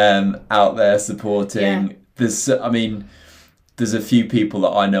 Everyone out there supporting. There's a few people that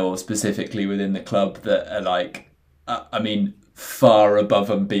I know of specifically within the club that are like, far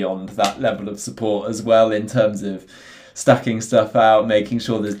above and beyond that level of support as well, in terms of stacking stuff out, making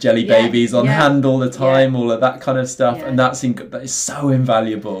sure there's jelly babies on hand all the time, all of that kind of stuff, and that is so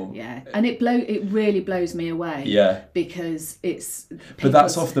invaluable. And it really blows me away. Because it's. But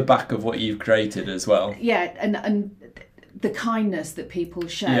that's off the back of what you've created as well. And the kindness that people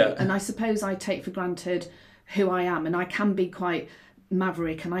show, and I suppose I take for granted who I am, and I can be quite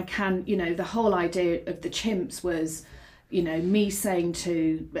maverick, and I can, the whole idea of the chimps was, me saying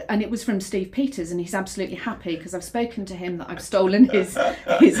to, and it was from Steve Peters, and he's absolutely happy, because I've spoken to him that I've stolen his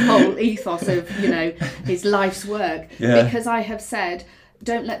whole ethos of, his life's work, because I have said,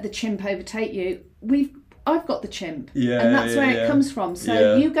 don't let the chimp overtake you. I've got the chimp, and that's where it comes from.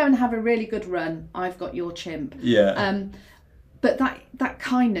 So you go and have a really good run. I've got your chimp. But that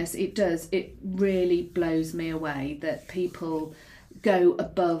kindness, it really blows me away that people go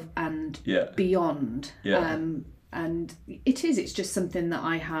above and beyond. And it's just something that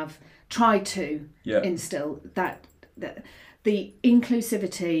I have tried to instill, that the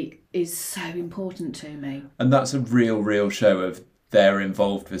inclusivity is so important to me. And that's a real show of they're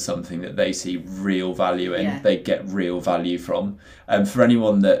involved with something that they see real value in, they get real value from. And for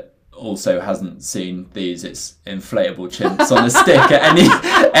anyone that also hasn't seen these. It's inflatable chimps on a stick at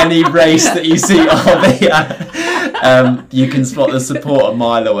any race that you see RB at. You can spot the support a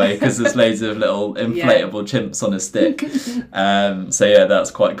mile away because there's loads of little inflatable chimps on a stick. So yeah,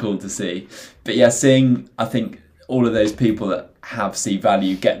 that's quite cool to see. But yeah, seeing, I think, all of those people that see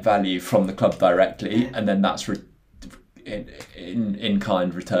value, get value from the club directly, and then that's in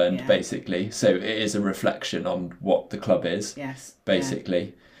kind returned, basically. So it is a reflection on what the club is,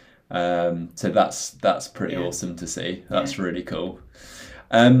 basically. So that's pretty awesome to see. That's really cool.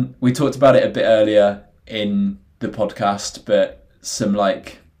 We talked about it a bit earlier in the podcast, but some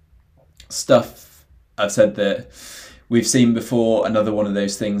stuff I've said that we've seen before. Another one of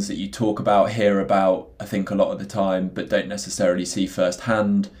those things that you talk about, hear about, I think, a lot of the time, but don't necessarily see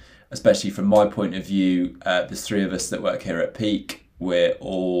firsthand. Especially from my point of view, there's 3 of us that work here at Peak. We're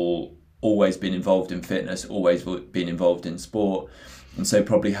all always been involved in fitness, always been involved in sport, and so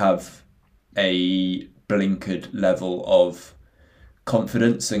probably have a blinkered level of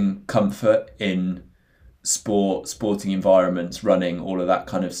confidence and comfort in sporting environments, running, all of that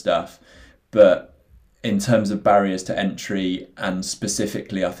kind of stuff. But in terms of barriers to entry, and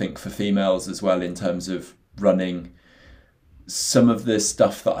specifically I think for females as well, in terms of running, some of the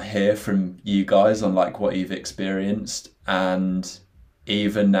stuff that I hear from you guys on what you've experienced, and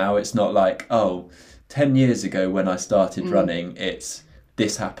even now it's not 10 years ago when I started running, it's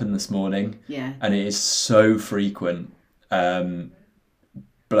this happened this morning, and it is so frequent.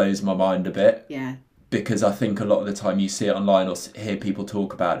 Blows my mind a bit, because I think a lot of the time you see it online or hear people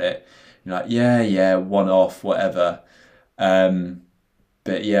talk about it, you're like, one off, whatever.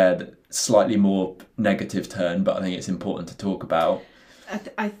 But yeah, slightly more negative turn, but I think it's important to talk about.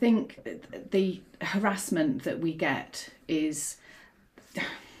 I think the harassment that we get it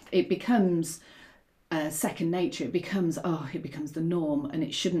becomes second nature. It becomes the norm, and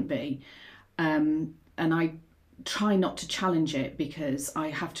it shouldn't be. And I try not to challenge it because I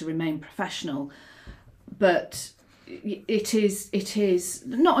have to remain professional. But it is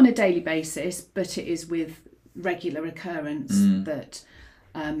not on a daily basis, but it is with regular occurrence that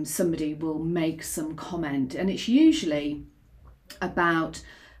somebody will make some comment, and it's usually about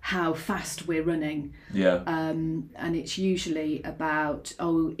how fast we're running. And it's usually about,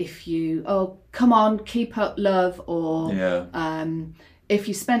 come on, keep up, love, or if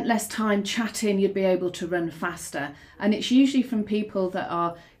you spent less time chatting, you'd be able to run faster. And it's usually from people that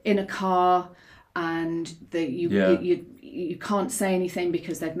are in a car, and that you can't say anything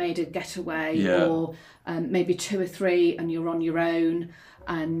because they've made a getaway, or maybe 2 or 3 and you're on your own,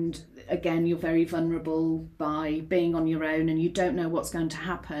 and again you're very vulnerable by being on your own and you don't know what's going to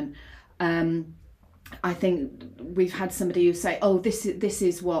happen. I think we've had somebody who say, this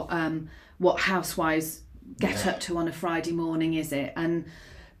is what housewives get up to on a Friday morning, is it? And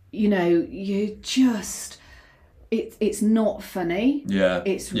you just, it's not funny.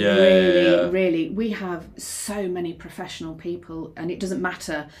 It's really, we have so many professional people, and it doesn't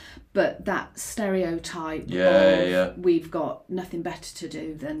matter, but that stereotype of we've got nothing better to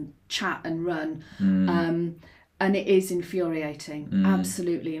do than chat and run, and it is infuriating,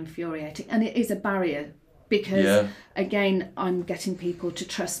 absolutely infuriating, and it is a barrier because again, I'm getting people to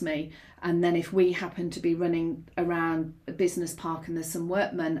trust me. And then if we happen to be running around a business park and there's some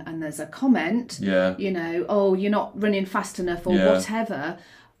workmen and there's a comment, you're not running fast enough or whatever,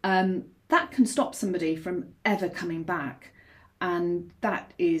 that can stop somebody from ever coming back. And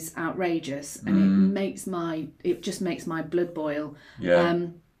that is outrageous. And it just makes my blood boil.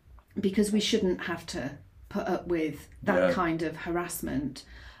 Because we shouldn't have to put up with that kind of harassment.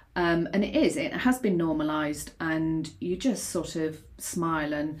 And it has been normalised, and you just sort of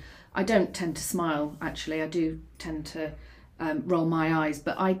smile. And I don't tend to smile, actually. I do tend to roll my eyes,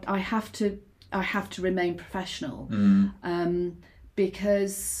 but I have to remain professional,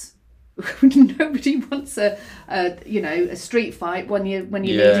 because nobody wants a street fight when you're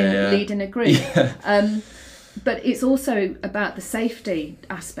leading a group. But it's also about the safety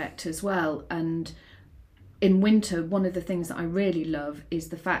aspect as well. And in winter, one of the things that I really love is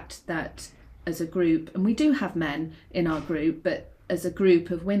the fact that as a group, and we do have men in our group, but as a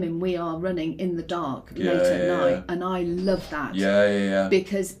group of women, we are running in the dark late at night, and I love that.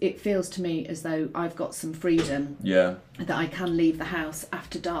 Because it feels to me as though I've got some freedom, that I can leave the house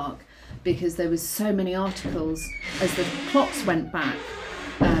after dark. Because there was so many articles as the clocks went back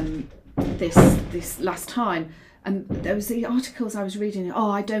this last time, and there was the articles I was reading.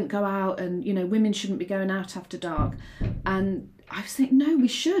 I don't go out, and women shouldn't be going out after dark, and I was thinking, no, we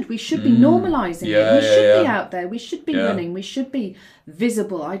should be normalising it. We should be out there. We should be running. We should be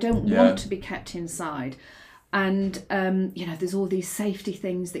visible. I don't want to be kept inside. And, there's all these safety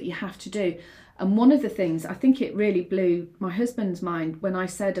things that you have to do. And one of the things, I think it really blew my husband's mind when I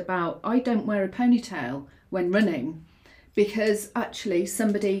said about, I don't wear a ponytail when running, because actually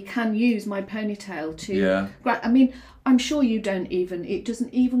somebody can use my ponytail to... I mean, I'm sure you don't even, it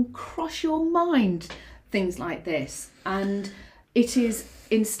doesn't even cross your mind, things like this. And it is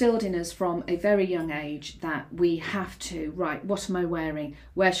instilled in us from a very young age that we have to, right, what am I wearing?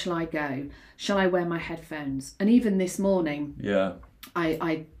 Where shall I go? Shall I wear my headphones? And even this morning,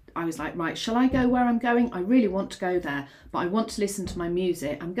 I was like, right, shall I go where I'm going? I really want to go there, but I want to listen to my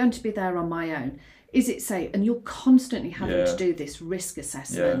music. I'm going to be there on my own. Is it safe? And you're constantly having to do this risk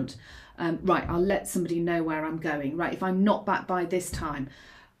assessment. Right, I'll let somebody know where I'm going. Right, if I'm not back by this time.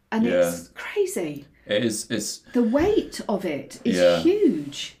 And it's crazy. It is. It's the weight of it is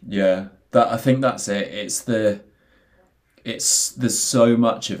huge. Yeah, I think that's it. There's so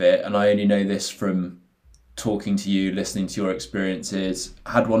much of it, and I only know this from talking to you, listening to your experiences.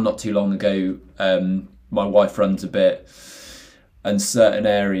 I had one not too long ago. My wife runs a bit, and certain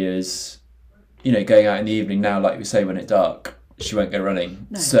areas, going out in the evening now, like we say, when it's dark, she won't go running.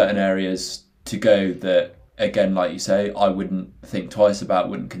 No. Certain areas to go that, again, like you say, I wouldn't think twice about,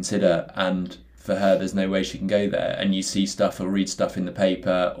 wouldn't consider, and for her, there's no way she can go there. And you see stuff or read stuff in the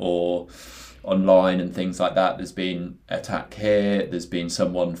paper or online and things like that. There's been attack here. There's been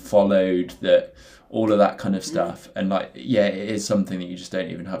someone followed. That all of that kind of stuff. And it is something that you just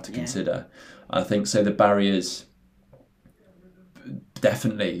don't even have to consider. I think so. The barriers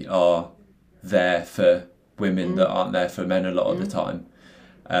definitely are there for women that aren't there for men a lot of the time.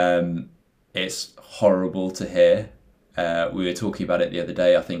 It's horrible to hear. We were talking about it the other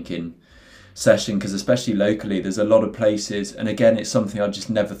day, I think, in session, because especially locally there's a lot of places, and again it's something I just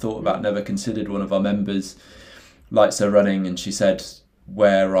never thought about, never considered. One of our members likes her running, and she said,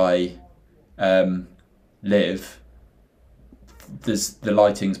 where I live, the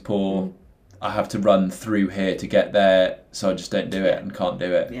lighting's poor, I have to run through here to get there, so I just don't do it and can't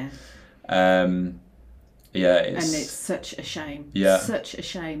do it. And it's such a shame. Such a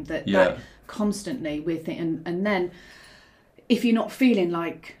shame that constantly we're thinking, and then if you're not feeling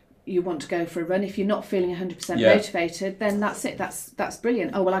like you want to go for a run, if you're not feeling 100% motivated, then that's it. That's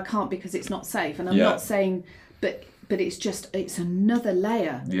brilliant. Oh, well, I can't because it's not safe. And I'm not saying, but it's another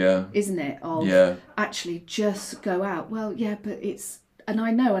layer, isn't it? Of actually just go out. Well, but it's, and I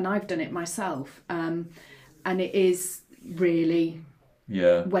know, and I've done it myself. And it is really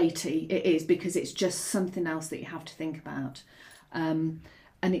weighty. It is, because it's just something else that you have to think about. And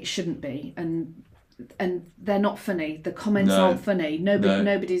it shouldn't be. And they're not funny. The comments aren't funny.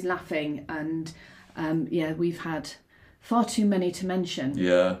 Nobody's laughing, and we've had far too many to mention.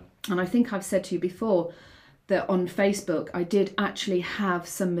 And I think I've said to you before that on Facebook I did actually have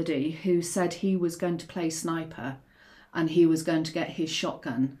somebody who said he was going to play sniper, and he was going to get his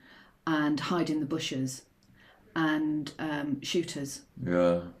shotgun and hide in the bushes and shoot us.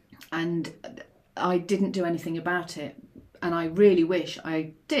 And I didn't do anything about it. And I really wish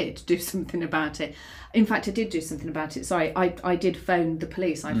I did do something about it. In fact, I did do something about it. Sorry, I did phone the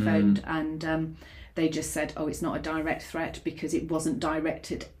police. I phoned, and they just said, oh, it's not a direct threat, because it wasn't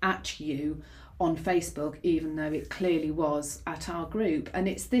directed at you on Facebook, even though it clearly was at our group. And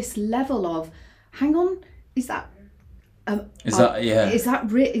it's this level of, hang on, is that going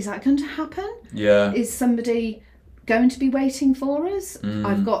to happen? Is somebody going to be waiting for us?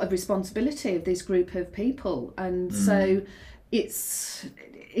 I've got a responsibility of this group of people, and so it's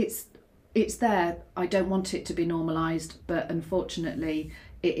there. I don't want it to be normalised, but unfortunately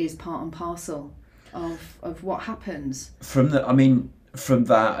it is part and parcel of what happens. From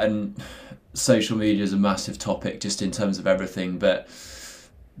that, and social media is a massive topic just in terms of everything, but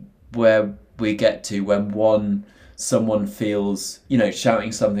where we get to when someone feels,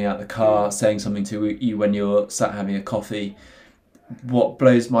 shouting something out the car, saying something to you when you're sat having a coffee, what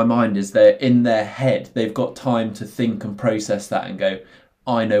blows my mind is they're in their head, they've got time to think and process that and go,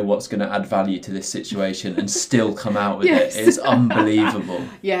 I know what's going to add value to this situation, and still come out with it. It's unbelievable.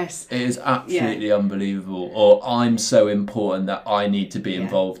 It is absolutely unbelievable. Or I'm so important that I need to be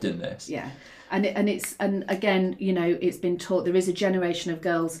involved in this. And again, it's been taught, there is a generation of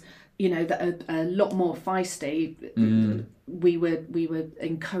girls that are a lot more feisty. We were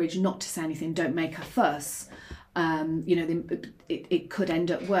encouraged not to say anything, don't make a fuss. It could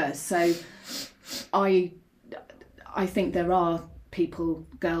end up worse. So I think there are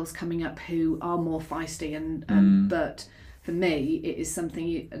girls coming up who are more feisty, and but for me it is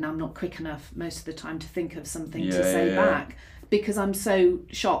something, and I'm not quick enough most of the time to think of something to say back, because I'm so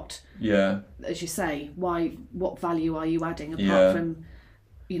shocked. As you say, what value are you adding apart from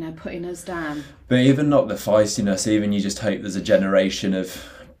putting us down. But even not the feistiness, even you just hope there's a generation of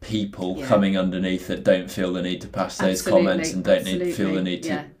people coming underneath that don't feel the need to pass those comments and don't feel the need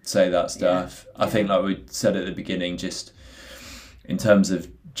to say that stuff. I think, like we said at the beginning, just in terms of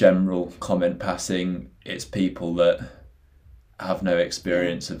general comment passing, it's people that have no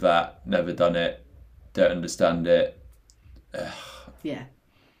experience of that, never done it, don't understand it.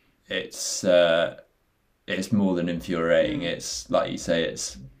 It's more than infuriating. It's like you say,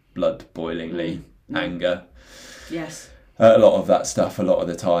 it's blood boilingly anger. Yes. A lot of that stuff a lot of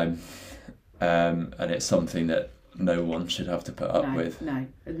the time, and it's something that no one should have to put up with. No,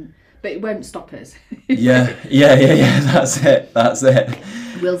 but it won't stop us. Yeah. That's it.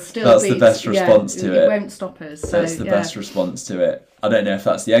 We'll still. That's the best response to it. It won't stop us. So, that's the best response to it. I don't know if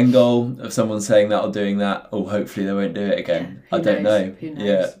that's the end goal of someone saying that or doing that, or hopefully they won't do it again. I don't know. Who knows?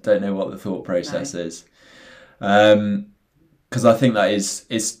 Yeah, don't know what the thought process is. Because I think that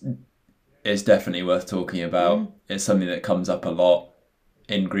it's definitely worth talking about. It's something that comes up a lot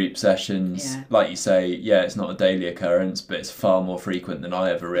in group sessions. Like you say, it's not a daily occurrence, but it's far more frequent than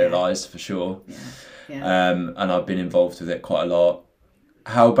I ever realised, for sure. And I've been involved with it quite a lot.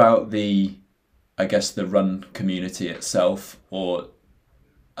 How about the run community itself? Or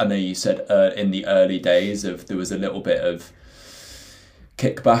I know you said in the early days there was a little bit of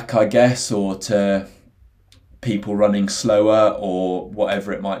kickback, I guess, or to people running slower or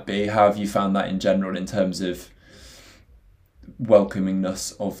whatever it might be. How have you found that in general in terms of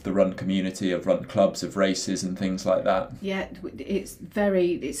welcomingness of the run community, of run clubs, of races and things like that?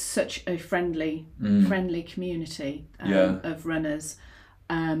 It's such a friendly community of runners.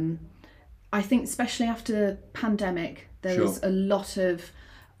 I think especially after the pandemic, there was a lot of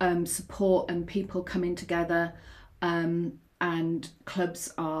support and people coming together, and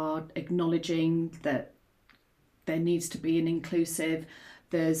clubs are acknowledging that there needs to be an inclusive.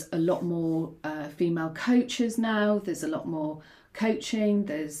 There's a lot more female coaches now. There's a lot more coaching.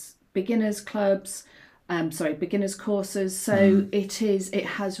 There's beginners clubs, beginners courses. So it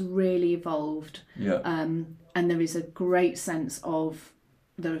has really evolved. And there is a great sense of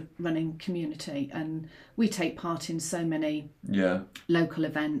the running community, and we take part in so many local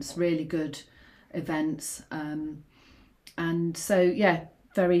events, really good events, and so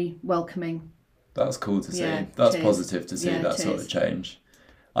very welcoming. That's cool to see. That's positive to see that sort of change.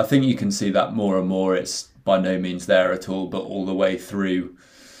 I think you can see that more and more. It's by no means there at all, but all the way through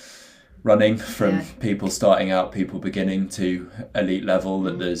running, from people starting out, people beginning to elite level,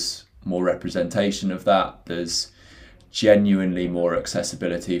 that there's more representation of that. There's genuinely more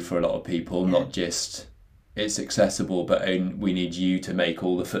accessibility for a lot of people, not just it's accessible, but we need you to make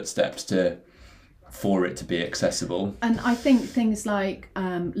all the footsteps for it to be accessible. And I think things like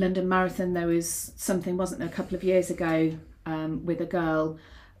London Marathon, there was something, wasn't there, a couple of years ago with a girl.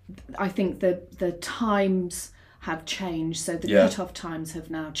 I think the times have changed, so the cut-off times have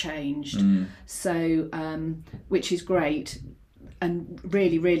now changed. So which is great and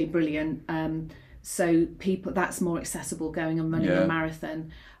really, really brilliant. So people, that's more accessible. Going and running a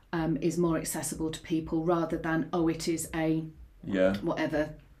marathon is more accessible to people, rather than it is a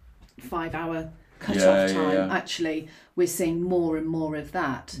whatever 5-hour cut-off time. Actually, we're seeing more and more of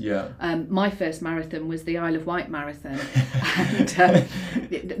that. My first marathon was the Isle of Wight marathon,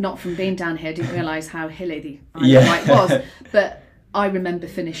 and not from being down here, didn't realise how hilly the Isle of Wight was, but I remember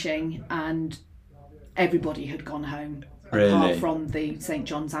finishing and everybody had gone home. Apart from the St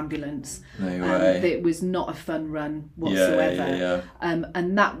John's ambulance. No way. It was not a fun run whatsoever.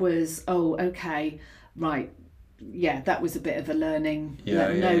 And that was, that was a bit of a learning.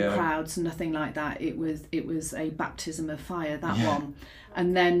 No crowds, nothing like that. It was a baptism of fire, that one.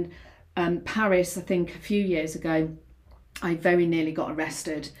 And then Paris, I think a few years ago, I very nearly got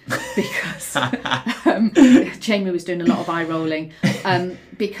arrested because Jamie was doing a lot of eye rolling,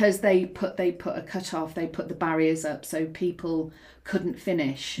 because they put a cut off, they put the barriers up so people couldn't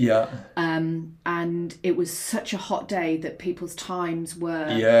finish. And it was such a hot day that people's times were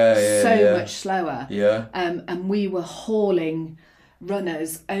much slower. And we were hauling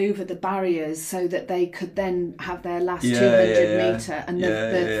runners over the barriers so that they could then have their last 200 metre, and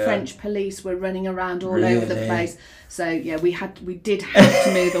the French police were running around all over the place. So we did have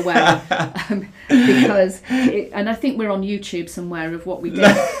to move away, because and I think we're on YouTube somewhere of what we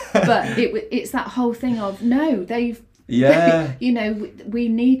did, but it's that whole thing of we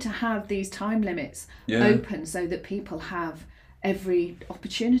need to have these time limits open so that people have every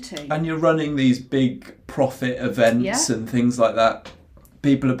opportunity. And you're running these big profit events and things like that.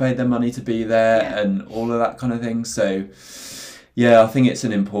 People have paid their money to be there and all of that kind of thing. So I think it's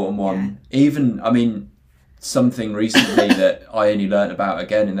an important one. Even, I mean, something recently that I only learnt about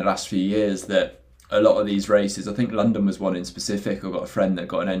again in the last few years, that a lot of these races, I think London was one in specific. I've got a friend that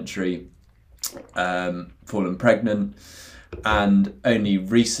got an entry, fallen pregnant, and only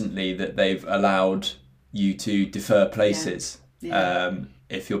recently that they've allowed you to defer places.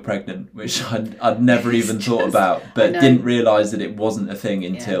 If you're pregnant, which I'd never even thought about, but didn't realise that it wasn't a thing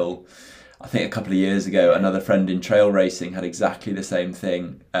until I think a couple of years ago. Another friend in trail racing had exactly the same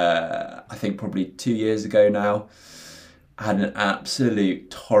thing. I think probably 2 years ago now. Had an absolute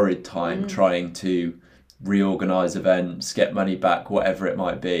torrid time trying to reorganise events, get money back, whatever it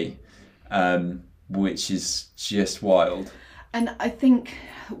might be, which is just wild. And I think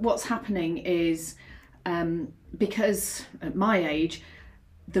what's happening is because at my age,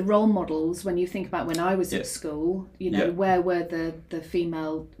 the role models, when you think about when I was at school, you know, where were the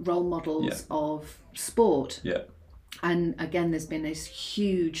female role models of sport? Yeah. And again, there's been this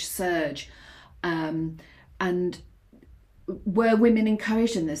huge surge. And were women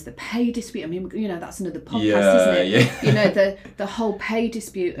encouraged? And there's the pay dispute. I mean, you know, that's another podcast, isn't it? Yeah. You know, the whole pay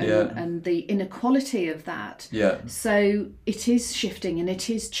dispute and the inequality of that. Yeah. So it is shifting and it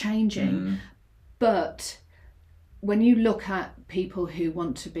is changing. But when you look at people who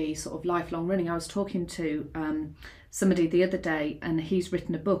want to be sort of lifelong running, I was talking to somebody the other day, and he's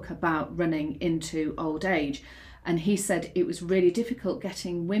written a book about running into old age. And he said it was really difficult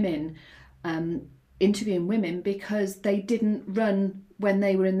getting women, interviewing women, because they didn't run when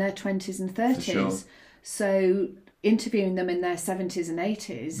they were in their 20s and 30s. Sure. So interviewing them in their 70s and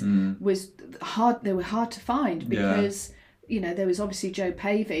 80s was hard. They were hard to find because, you know, there was obviously Joe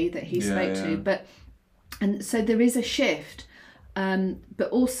Pavey that he spoke to, and so there is a shift, but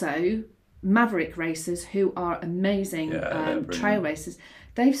also maverick racers who are amazing trail racers,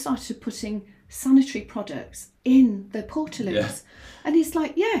 they've started putting sanitary products in the portaloos, and it's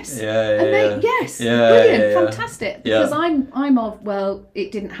like brilliant, fantastic, because I'm of, well,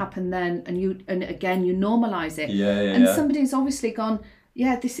 it didn't happen then, and again you normalise it, and somebody's obviously gone,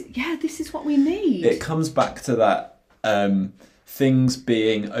 this is what we need. It comes back to that. Things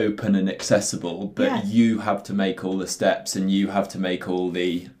being open and accessible, but you have to make all the steps and you have to make all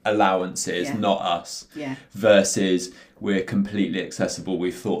the allowances, not us. Versus we're completely accessible.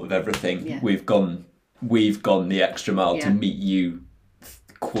 We've thought of everything. We've gone the extra mile to meet you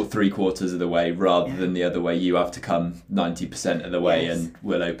 3/4 of the way, rather than the other way. You have to come 90% of the way, and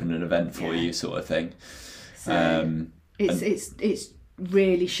we'll open an event for you, sort of thing. So it's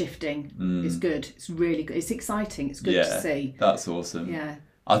really shifting. It's good. It's really good. It's exciting. It's good to see. That's awesome. Yeah.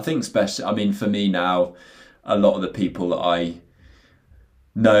 I think especially, I mean, for me now, a lot of the people that I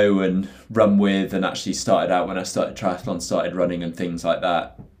know and run with, and actually started out when I started triathlon, started running and things like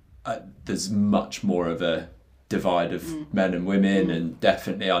that, there's much more of a divide of men and women, and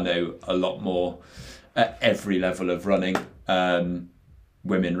definitely I know a lot more at every level of running,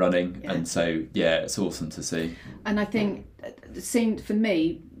 women running, and so it's awesome to see. And I think for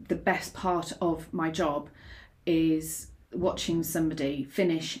me, the best part of my job is watching somebody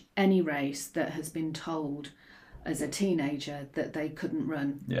finish any race that has been told as a teenager that they couldn't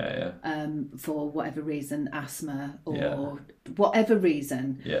run for whatever reason, asthma or whatever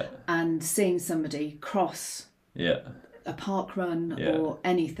reason, and seeing somebody cross a park run or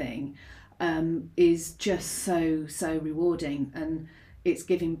anything is just so rewarding, and it's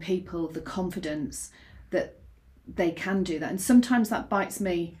giving people the confidence that they can do that. And sometimes that bites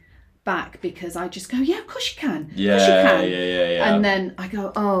me back, because I just go, of course you can. And then I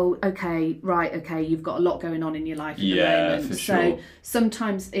go, oh, okay, you've got a lot going on in your life at the moment. For sure. So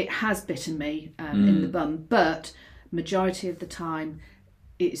sometimes it has bitten me in the bum, but majority of the time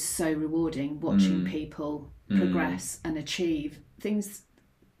it's so rewarding watching people progress and achieve things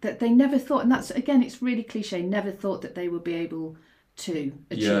that they never thought. And that's, again, it's really cliche, never thought that they would be able to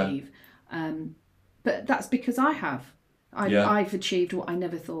achieve. But that's because I have. I've achieved what I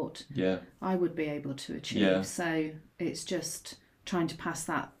never thought I would be able to achieve. So it's just trying to pass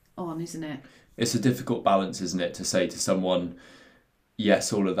that on, isn't it? It's a difficult balance, isn't it, to say to someone,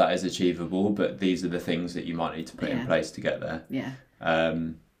 yes, all of that is achievable, but these are the things that you might need to put in place to get there.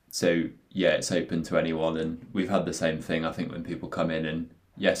 So it's open to anyone, and we've had the same thing, I think, when people come in, and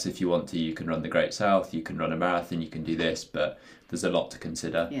yes, if you want to, you can run the Great South, you can run a marathon, you can do this, but there's a lot to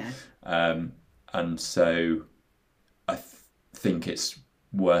consider. And so I think it's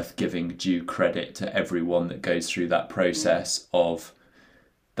worth giving due credit to everyone that goes through that process of,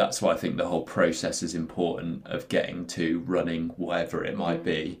 that's why I think the whole process is important, of getting to running whatever it might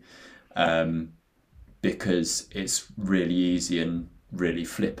be, because it's really easy and really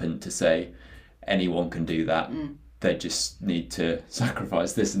flippant to say anyone can do that. they just need to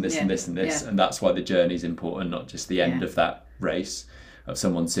sacrifice this and this Yeah. and this and this. Yeah. And that's why the journey is important, not just the end Yeah. of that race, of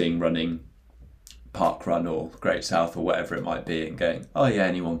someone seeing running Park Run or Great South or whatever it might be and going, oh yeah,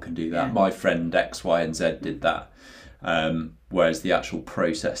 anyone can do that. Yeah. My friend X, Y and Z did that. Whereas the actual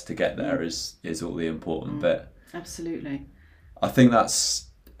process to get there is all the important bit. Absolutely. I think that's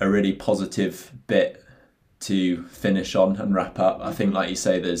a really positive bit to finish on and wrap up. I think, like you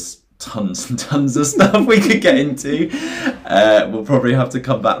say, there's tons and tons of stuff we could get into. We'll probably have to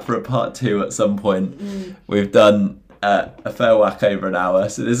come back for a part 2 at some point. We've done a fair whack over an hour,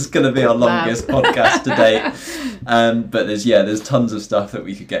 so this is going to be our longest podcast to date. But there's tons of stuff that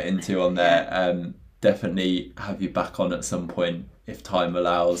we could get into on there. Definitely have you back on at some point if time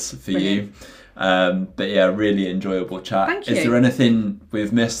allows for you. But yeah, really enjoyable chat. Thank you. Is there anything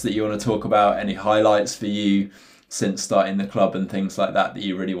we've missed that you want to talk about? Any highlights for you since starting the club and things like that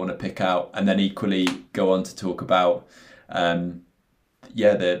you really want to pick out? And then equally go on to talk about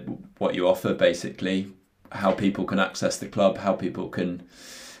what you offer, basically, how people can access the club, how people can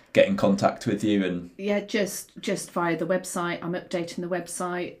get in contact with you. And just via the website. I'm updating the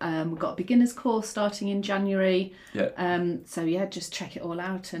website. We've got a beginners course starting in January. So just check it all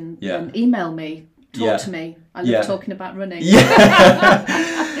out and email me, talk to me. I love talking about running.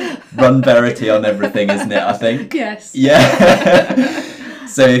 Run Verity on everything, isn't it? I think. Yes.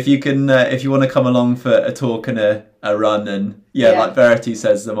 So if you can, if you want to come along for a talk and a run, and like Verity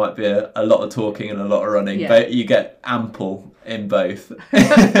says, there might be a lot of talking and a lot of running, but you get ample in both.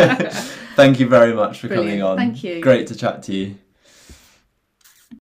 Thank you very much for coming on. Thank you. Great to chat to you.